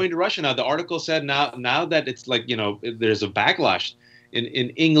Robinson's going to Russia now. The article said now that it's like, there's a backlash. In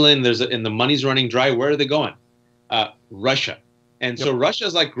England, and the money's running dry. Where are they going? Russia. And so Russia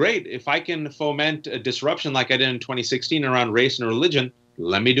is like, great, if I can foment a disruption like I did in 2016 around race and religion,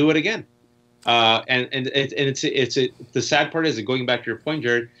 let me do it again. The sad part is, going back to your point,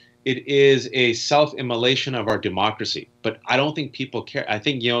 Jared, it is a self-immolation of our democracy. But I don't think people care. I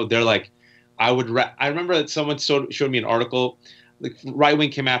think, they're like, I remember that someone showed me an article. Like, right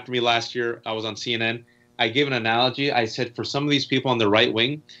wing came after me last year. I was on CNN. I gave an analogy. I said for some of these people on the right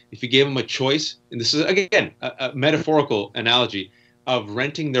wing, if you gave them a choice, and this is, again, a metaphorical analogy of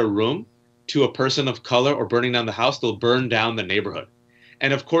renting their room to a person of color or burning down the house, they'll burn down the neighborhood.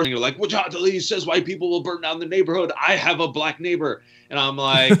 And of course, you're like, Wajahat Ali says white people will burn down the neighborhood. I have a black neighbor. And I'm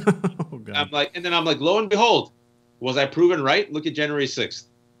like, and then I'm like, lo and behold, was I proven right? Look at January 6th.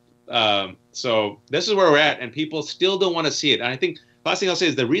 So this is where we're at, and people still don't want to see it. And I think the last thing I'll say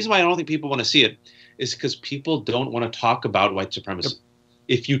is the reason why I don't think people want to see it is because people don't want to talk about white supremacy. Yep.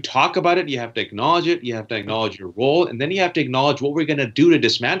 If you talk about it, you have to acknowledge it. You have to acknowledge your role, and then you have to acknowledge what we're going to do to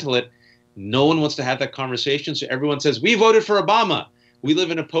dismantle it. No one wants to have that conversation, so everyone says, we voted for Obama. We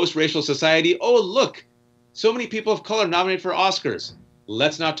live in a post-racial society. Oh, look, so many people of color nominated for Oscars.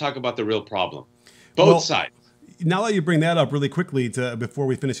 Let's not talk about the real problem. Both sides. Now that you bring that up really quickly before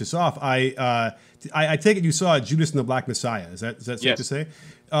we finish this off, I take it you saw Judas and the Black Messiah. Is that safe to say?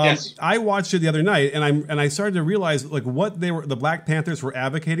 Yes. I watched it the other night, and I started to realize like what the Black Panthers were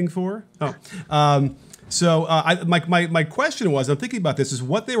advocating for. So my question was, I'm thinking about this, is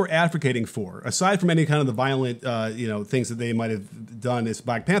what they were advocating for, aside from any kind of the violent things that they might have done as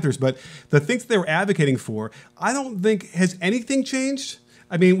Black Panthers, but the things that they were advocating for, I don't think has anything changed.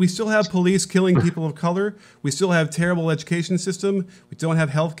 I mean, we still have police killing people of color. We still have terrible education system. We don't have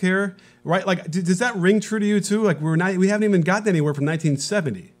health care, right? Like, does that ring true to you too? Like, we haven't even gotten anywhere from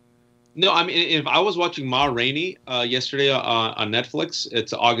 1970. No, I mean, if I was watching Ma Rainey yesterday on Netflix,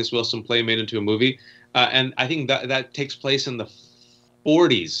 it's an August Wilson play made into a movie. And I think that takes place in the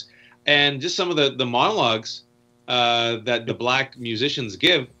 40s. And just some of the monologues that the black musicians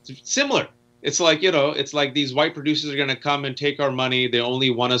give, similar. It's like, it's like these white producers are going to come and take our money. They only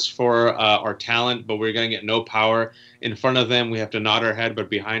want us for our talent, but we're going to get no power. In front of them, we have to nod our head, but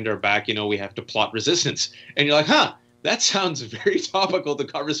behind our back, we have to plot resistance. And you're like, that sounds very topical to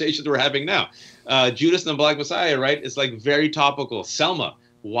conversations we're having now. Judas and the Black Messiah, right? It's like very topical. Selma.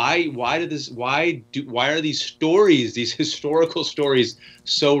 Why are these stories, these historical stories,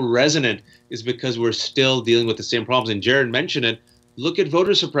 so resonant? Is because we're still dealing with the same problems. And Jared mentioned it. Look at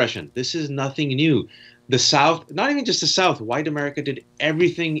voter suppression. This is nothing new. The South, not even just the South, white America did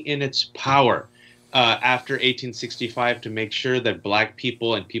everything in its power after 1865 to make sure that black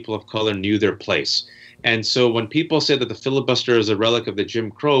people and people of color knew their place. And so when people say that the filibuster is a relic of the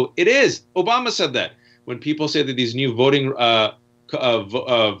Jim Crow, it is. Obama said that. When people say that these new voter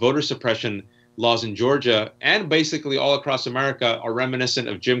suppression laws in Georgia and basically all across America are reminiscent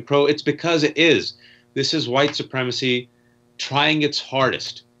of Jim Crow, it's because it is. This is white supremacy trying its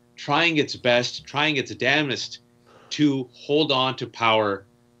hardest, trying its best, trying its damnedest to hold on to power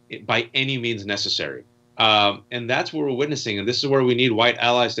by any means necessary. And that's what we're witnessing. And this is where we need white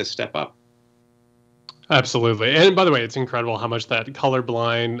allies to step up. Absolutely. And by the way, it's incredible how much that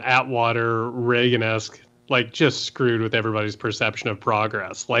colorblind, Atwater, Reagan-esque, like, just screwed with everybody's perception of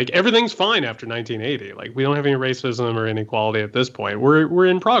progress. Like, everything's fine after 1980. Like, we don't have any racism or inequality at this point. We're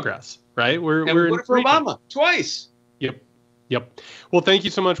in progress, right? We're voted for Obama twice. Yep. Well, thank you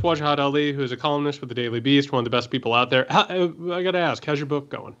so much, Wajahat Ali, who is a columnist with the Daily Beast, one of the best people out there. I got to ask, how's your book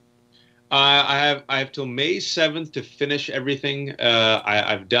going? I have till May 7th to finish everything.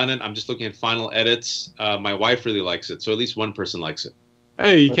 I've done it. I'm just looking at final edits. My wife really likes it, so at least one person likes it.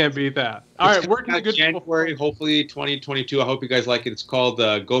 Hey, you can't beat that. All right, where can the good January, hopefully 2022. I hope you guys like it. It's called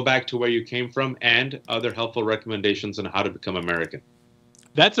Go Back to Where You Came From and Other Helpful Recommendations on How to Become American.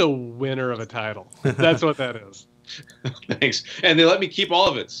 That's a winner of a title. That's what that is. Thanks. And they let me keep all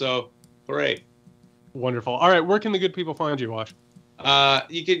of it, so hooray. Wonderful. All right, where can the good people find you, Wash?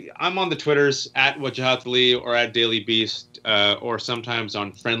 I'm on the Twitters at Wajahat Ali or at Daily Beast, or sometimes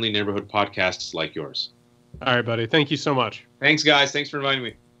on friendly neighborhood podcasts like yours. All right, buddy. Thank you so much. Thanks, guys. Thanks for inviting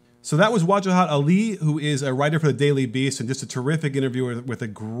me. So that was Wajahat Ali, who is a writer for the Daily Beast and just a terrific interviewer with a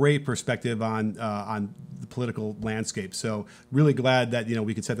great perspective on the political landscape. So really glad that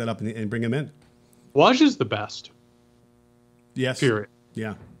we could set that up and bring him in. Waj is the best. Yes. Period.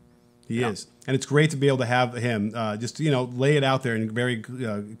 Yeah. He is. And it's great to be able to have him just, lay it out there in very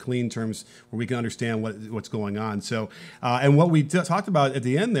clean terms where we can understand what's going on. So, and what we talked about at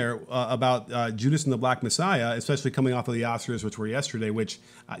the end there about Judas and the Black Messiah, especially coming off of the Oscars, which were yesterday, which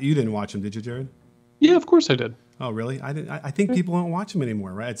you didn't watch them, did you, Jared? Yeah, of course I did. Oh, really? I didn't. I think people don't watch them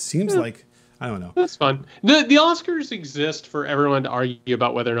anymore, right? It seems like, I don't know. That's fun. The Oscars exist for everyone to argue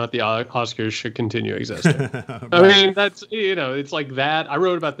about whether or not the Oscars should continue existing. Right. I mean, that's, it's like that. I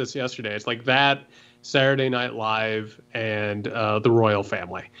wrote about this yesterday. It's like that Saturday Night Live, and the Royal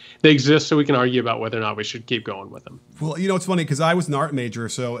Family. They exist so we can argue about whether or not we should keep going with them. Well, it's funny because I was an art major,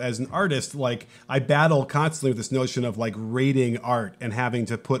 so as an artist, like I battle constantly with this notion of like rating art and having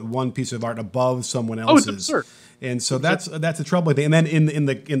to put one piece of art above someone else's. Oh, it's absurd. And so that's a troubling thing. And then in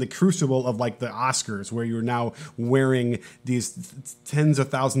the crucible of like the Oscars, where you're now wearing these tens of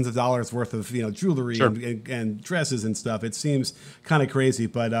thousands of dollars worth of jewelry and dresses and stuff, it seems kind of crazy.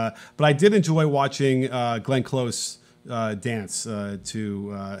 But I did enjoy watching Glenn Close dance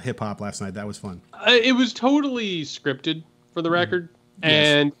to hip hop last night. That was fun. It was totally scripted, for the record,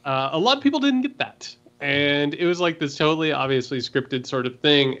 and a lot of people didn't get that. And it was like this totally obviously scripted sort of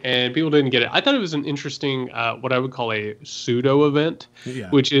thing, and people didn't get it. I thought it was an interesting, what I would call a pseudo event,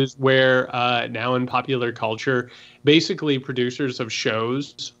 which is where now in popular culture, basically producers of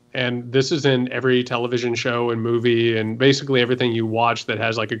shows, and this is in every television show and movie and basically everything you watch that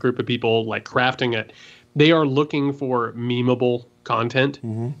has like a group of people like crafting it, they are looking for memeable content.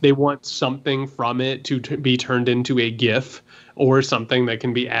 They want something from it to be turned into a GIF or something that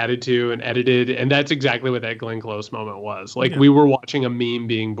can be added to and edited. And that's exactly what that Glenn Close moment was. Like we were watching a meme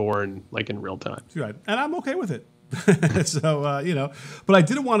being born like in real time. Right. And I'm okay with it. So, but I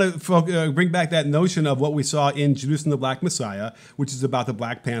didn't want to bring back that notion of what we saw in Judas and the Black Messiah, which is about the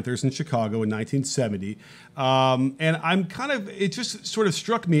Black Panthers in Chicago in 1970. And I'm it just sort of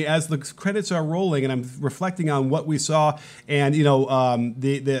struck me as the credits are rolling and I'm reflecting on what we saw. And,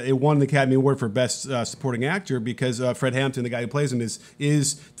 it won the Academy Award for Best Supporting Actor because Fred Hampton, the guy who plays him,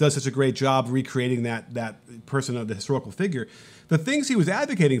 does such a great job recreating that person of the historical figure. The things he was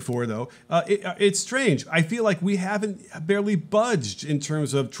advocating for, though, it's strange. I feel like we haven't barely budged in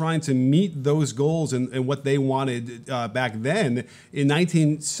terms of trying to meet those goals and what they wanted back then in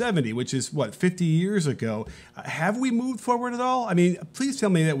 1970, which is, 50 years ago. Have we moved forward at all? I mean, please tell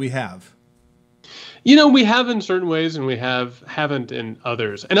me that we have. We have in certain ways and we haven't in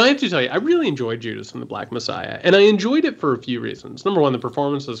others. And I have to tell you, I really enjoyed Judas and the Black Messiah. And I enjoyed it for a few reasons. Number one, the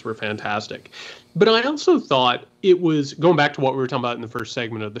performances were fantastic. But I also thought it was, going back to what we were talking about in the first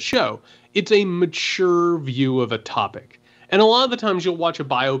segment of the show, it's a mature view of a topic. And a lot of the times you'll watch a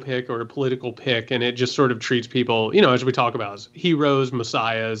biopic or a political pic and it just sort of treats people, as we talk about, as heroes,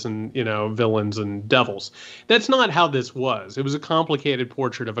 messiahs, and, villains and devils. That's not how this was. It was a complicated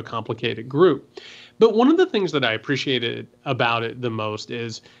portrait of a complicated group. But one of the things that I appreciated about it the most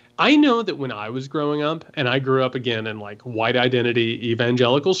is I know that when I was growing up, and I grew up again in like white identity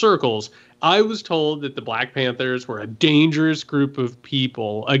evangelical circles, I was told that the Black Panthers were a dangerous group of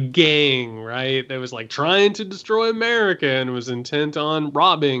people, a gang, right? That was like trying to destroy America and was intent on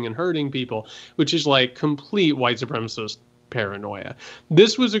robbing and hurting people, which is like complete white supremacist paranoia.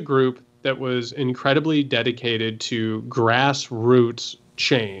 This was a group that was incredibly dedicated to grassroots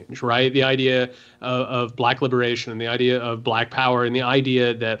change, right? The idea of Black liberation and the idea of Black power and the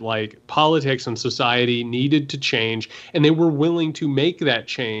idea that like politics and society needed to change, and they were willing to make that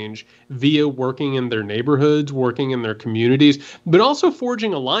change via working in their neighborhoods, working in their communities, but also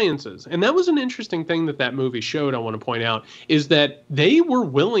forging alliances. And that was an interesting thing that movie showed, I want to point out, is that they were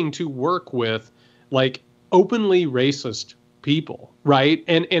willing to work with like openly racist people, right?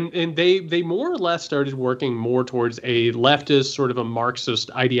 And they more or less started working more towards a leftist, sort of a Marxist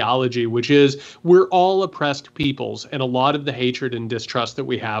ideology, which is we're all oppressed peoples, and a lot of the hatred and distrust that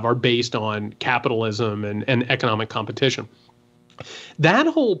we have are based on capitalism and economic competition. That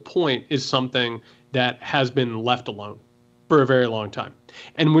whole point is something that has been left alone for a very long time.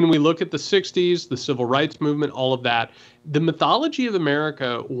 And when we look at the 60s, the civil rights movement, all of that, the mythology of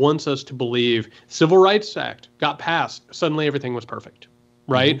America wants us to believe Civil Rights Act got passed, suddenly everything was perfect,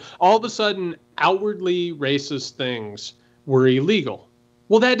 right? Mm-hmm. All of a sudden, outwardly racist things were illegal.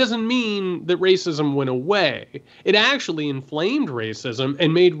 Well, that doesn't mean that racism went away. It actually inflamed racism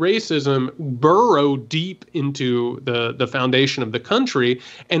and made racism burrow deep into the foundation of the country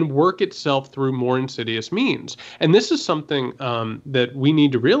and work itself through more insidious means. And this is something that we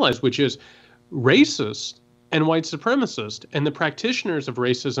need to realize, which is racist and white supremacist and the practitioners of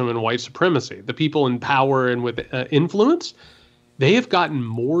racism and white supremacy, the people in power and with influence, they have gotten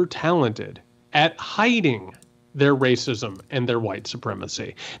more talented at hiding their racism and their white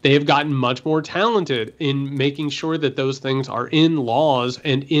supremacy. They have gotten much more talented in making sure that those things are in laws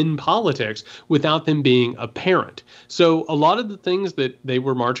and in politics without them being apparent. So a lot of the things that they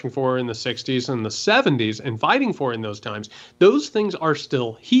were marching for in the 60s and the 70s and fighting for in those times, those things are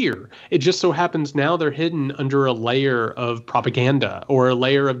still here. It just so happens now they're hidden under a layer of propaganda or a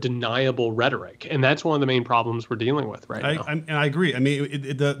layer of deniable rhetoric. And that's one of the main problems we're dealing with right now. And I agree. I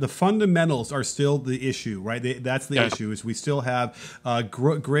mean, the fundamentals are still the issue, right? That's the issue. Is we still have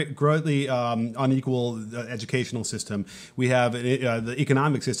greatly unequal educational system. We have the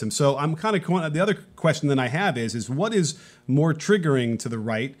economic system. So I'm kind of the other question that I have is what is more triggering to the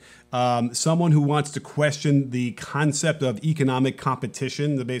right? Someone who wants to question the concept of economic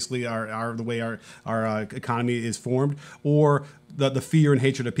competition, basically the way our economy is formed, or the fear and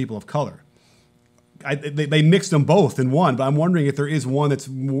hatred of people of color. They mixed them both in one, but I'm wondering if there is one that's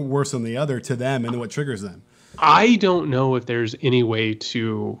worse than the other to them, and what triggers them. I don't know if there's any way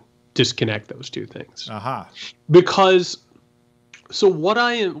to disconnect those two things. Aha. Because so what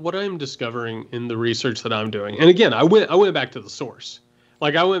I'm discovering in the research that I'm doing, and again, I went back to the source.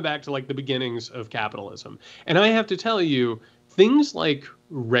 Like I went back to like the beginnings of capitalism. And I have to tell you, things like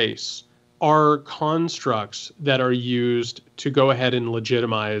race are constructs that are used to go ahead and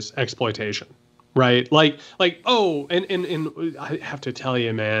legitimize exploitation. Right. Like, oh, and I have to tell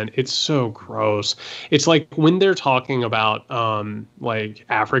you, man, it's so gross. It's like when they're talking about like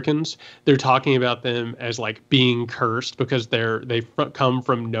Africans, they're talking about them as like being cursed because they come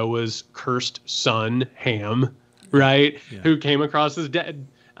from Noah's cursed son, Ham, right? Yeah. Who came across as dead.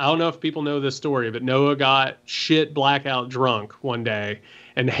 I don't know if people know this story, but Noah got shit blackout drunk one day,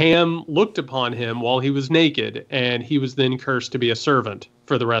 and Ham looked upon him while he was naked, and he was then cursed to be a servant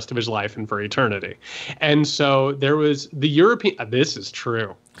for the rest of his life and for eternity. And so there was the European. This is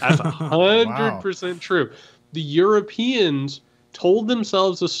true. That's 100% true. The Europeans told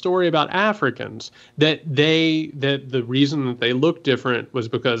themselves a story about Africans that the reason that they looked different was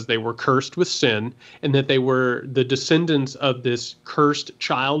because they were cursed with sin, and that they were the descendants of this cursed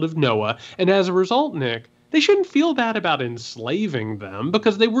child of Noah. And as a result, Nick, they shouldn't feel bad about enslaving them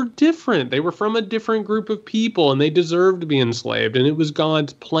because they were different. They were from a different group of people and they deserved to be enslaved, and it was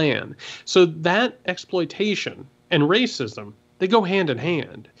God's plan. So that exploitation and racism, they go hand in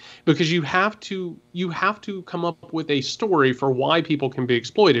hand, because you have to come up with a story for why people can be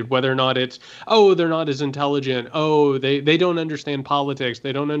exploited, whether or not it's, oh, they're not as intelligent, oh, they don't understand politics,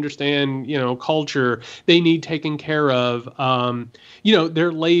 they don't understand, culture, they need taken care of,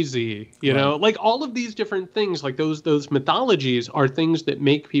 they're lazy, like all of these different things, like those mythologies are things that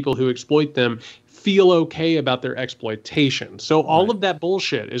make people who exploit them feel okay about their exploitation. So all of that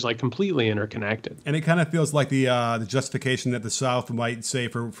bullshit is like completely interconnected. And it kind of feels like the justification that the South might say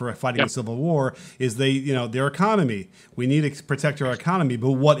for fighting the Civil War is their economy. We need to protect our economy,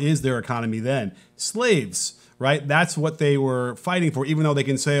 but what is their economy then? Slaves. Right? That's what they were fighting for, even though they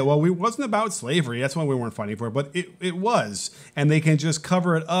can say, well, it wasn't about slavery. That's why we weren't fighting for it. But it was. And they can just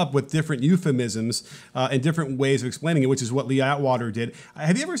cover it up with different euphemisms and different ways of explaining it, which is what Lee Atwater did.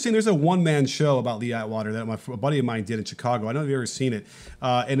 Have you ever seen, there's a one-man show about Lee Atwater that a buddy of mine did in Chicago. I don't know if you've ever seen it.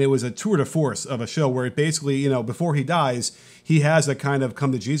 And it was a tour de force of a show where it basically, before he dies, he has a kind of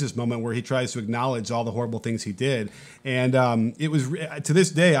come to Jesus moment where he tries to acknowledge all the horrible things he did. And it was, to this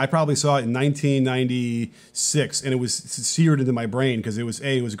day, I probably saw it in 1996, and it was seared into my brain because it was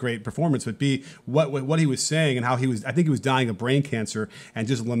a great performance, but B, what he was saying and how I think he was dying of brain cancer and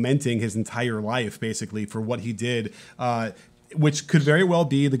just lamenting his entire life basically for what he did, which could very well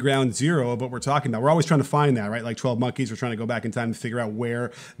be the ground zero of what we're talking about. We're always trying to find that, right? Like 12 Monkeys, we're trying to go back in time to figure out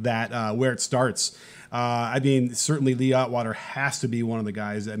where it starts. Certainly Lee Atwater has to be one of the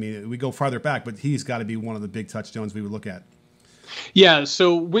guys. I mean, we go farther back, but he's got to be one of the big touchstones we would look at. Yeah,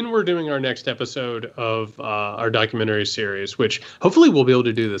 so when we're doing our next episode of our documentary series, which hopefully we'll be able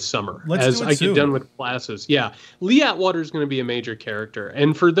to do this summer as I get done with classes. Yeah, Lee Atwater is going to be a major character.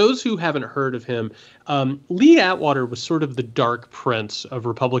 And for those who haven't heard of him, Lee Atwater was sort of the dark prince of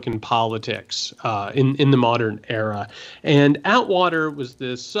Republican politics in the modern era. And Atwater was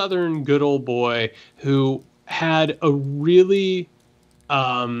this Southern good old boy who had a really...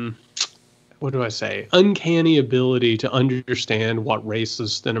 uncanny ability to understand what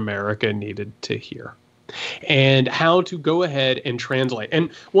racists in America needed to hear and how to go ahead and translate.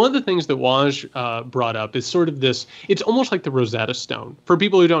 And one of the things that Waj brought up is sort of this, it's almost like the Rosetta Stone. For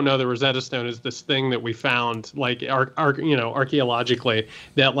people who don't know, the Rosetta Stone is this thing that we found like archaeologically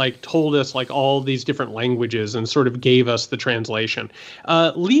that like told us like all these different languages and sort of gave us the translation.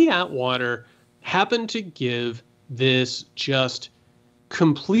 Lee Atwater happened to give this just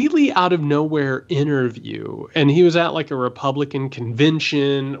completely out of nowhere interview, and he was at like a Republican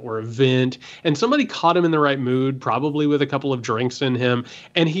convention or event, and somebody caught him in the right mood, probably with a couple of drinks in him,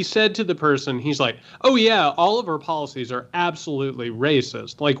 and he said to the person, he's like, oh yeah, all of our policies are absolutely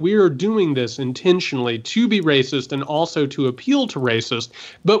racist, like we are doing this intentionally to be racist and also to appeal to racist,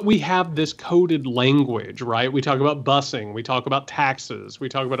 but we have this coded language, right? We talk about busing, we talk about taxes, we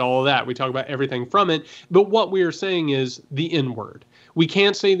talk about all of that, we talk about everything from it, but what we are saying is the N-word. We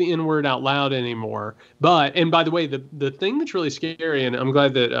can't say the N-word out loud anymore. And by the way, the thing that's really scary, and I'm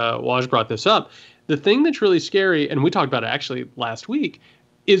glad that Waj brought this up, the thing that's really scary, and we talked about it actually last week,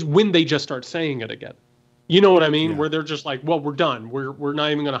 is when they just start saying it again. You know what I mean? Yeah. Where they're just like, well, we're done. We're not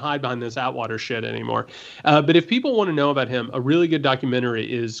even going to hide behind this Atwater shit anymore. But if people want to know about him, a really good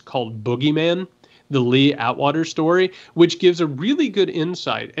documentary is called Boogeyman, the Lee Atwater story, which gives a really good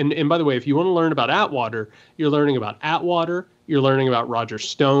insight. And by the way, if you want to learn about Atwater, you're learning about Atwater, you're learning about Roger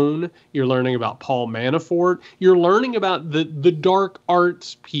Stone, you're learning about Paul Manafort, you're learning about the dark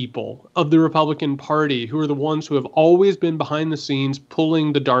arts people of the Republican Party, who are the ones who have always been behind the scenes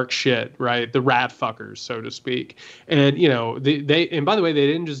pulling the dark shit, right? The rat fuckers, so to speak. And, you know, and by the way, they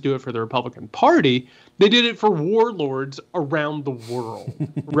didn't just do it for the Republican Party. They did it for warlords around the world,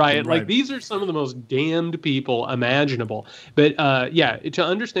 right? Like, these are some of the most damned people imaginable. But yeah, to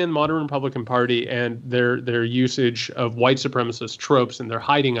understand the modern Republican Party and their usage of white supremacist tropes and their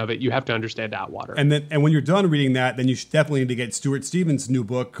hiding of it, you have to understand Atwater. And when you're done reading that, then you definitely need to get Stuart Stevens' new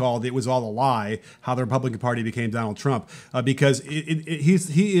book called "It Was All a Lie: How the Republican Party Became Donald Trump," because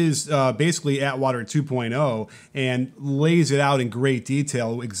he is basically Atwater 2.0 and lays it out in great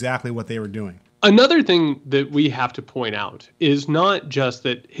detail exactly what they were doing. Another thing that we have to point out is not just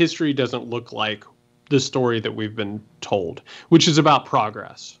that history doesn't look like the story that we've been told, which is about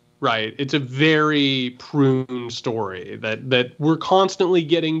progress, right? It's a very pruned story that we're constantly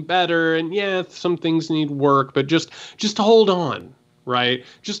getting better, and yeah, some things need work, but just hold on, right?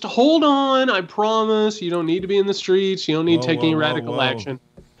 Just hold on. I promise you don't need to be in the streets. You don't need to take any radical action.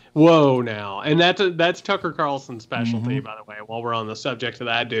 Whoa, now. And that's Tucker Carlson's specialty, by the way, while we're on the subject of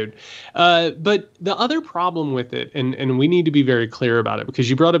that dude. But the other problem with it, and we need to be very clear about it, because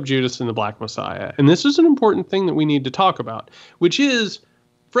you brought up Judas and the Black Messiah, and this is an important thing that we need to talk about, which is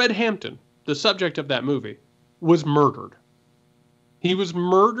Fred Hampton, the subject of that movie, was murdered. He was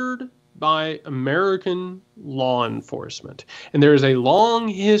murdered by American law enforcement. And there is a long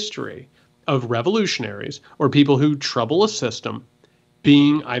history of revolutionaries or people who trouble a system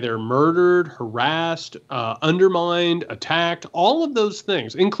being either murdered, harassed, undermined, attacked, all of those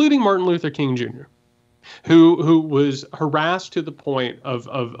things, including Martin Luther King Jr., who was harassed to the point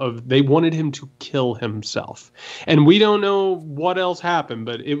of they wanted him to kill himself. And we don't know what else happened,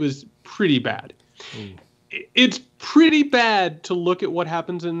 but it was pretty bad. It's pretty bad to look at what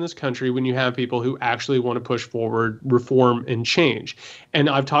happens in this country when you have people who actually want to push forward reform and change. And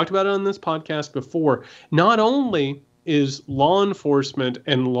I've talked about it on this podcast before. Not only is law enforcement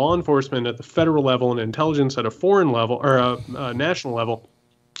at the federal level and intelligence at a foreign level or a national level,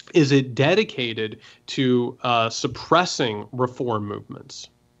 is it dedicated to suppressing reform movements,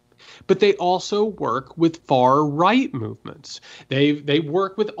 but they also work with far right movements. They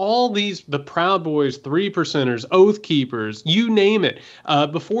work with all these, the Proud Boys, 3%ers, Oath Keepers, you name it.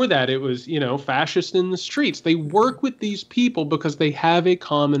 Before that, it was, fascist in the streets. They work with these people because they have a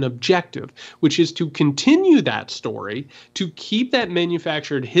common objective, which is to continue that story, to keep that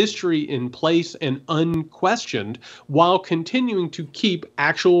manufactured history in place and unquestioned, while continuing to keep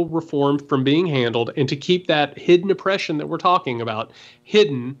actual reform from being handled and to keep that hidden oppression that we're talking about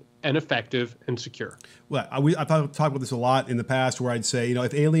hidden and effective and secure. Well, I've talked about this a lot in the past, where I'd say,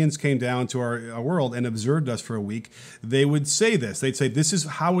 if aliens came down to our world and observed us for a week, they would say this. They'd say, this is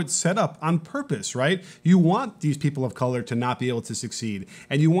how it's set up on purpose, right? You want these people of color to not be able to succeed.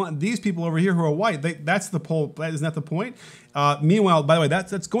 And you want these people over here who are white. That's the whole, isn't that the point? Meanwhile, by the way,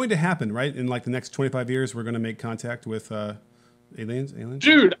 that's going to happen, right? In like the next 25 years, we're going to make contact with aliens?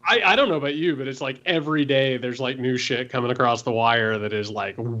 Dude, I don't know about you, but it's like every day there's like new shit coming across the wire that is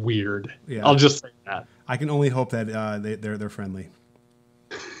like weird. Yeah. I'll just say that. I can only hope that they're friendly.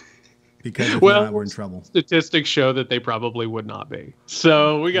 Because if not, we're in trouble. Statistics show that they probably would not be.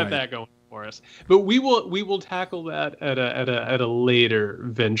 So we got that going for us. But we will tackle that at a later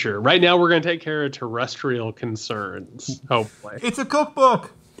venture. Right now we're going to take care of terrestrial concerns, hopefully. It's a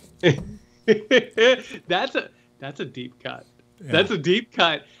cookbook. That's a deep cut. Yeah. That's a deep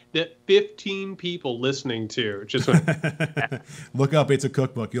cut that 15 people listening to just went, look up. It's a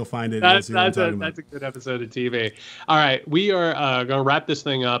cookbook. You'll find it. That's a good episode of TV. All right. We are going to wrap this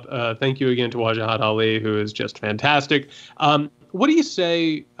thing up. Thank you again to Wajahat Ali, who is just fantastic. What do you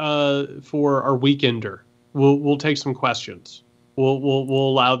say for our weekender? We'll take some questions. We'll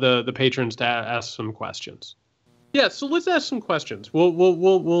allow the patrons to ask some questions. Yeah, so let's ask some questions.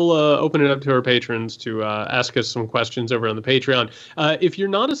 We'll open it up to our patrons to ask us some questions over on the Patreon. If you're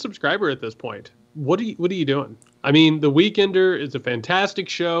not a subscriber at this point, what are you doing? I mean, The Weekender is a fantastic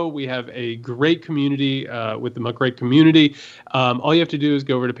show. We have a great community with the Muckrake community. All you have to do is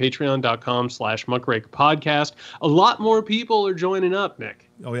go over to patreon.com/muckrakepodcast. A lot more people are joining up, Nick.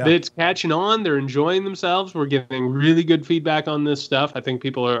 Oh, yeah. It's catching on. They're enjoying themselves. We're getting really good feedback on this stuff. I think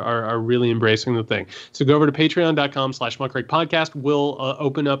people are really embracing the thing. So go over to patreon.com/muckrakepodcast. We'll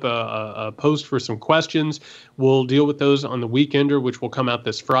open up a post for some questions. We'll deal with those on The Weekender, which will come out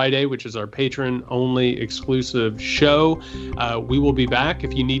this Friday, which is our patron-only exclusive show. We will be back.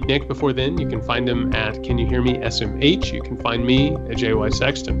 If you need Nick before then, you can find him at Can You Hear Me SMH. You can find me at JY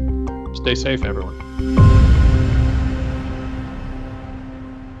Sexton. Stay safe, everyone.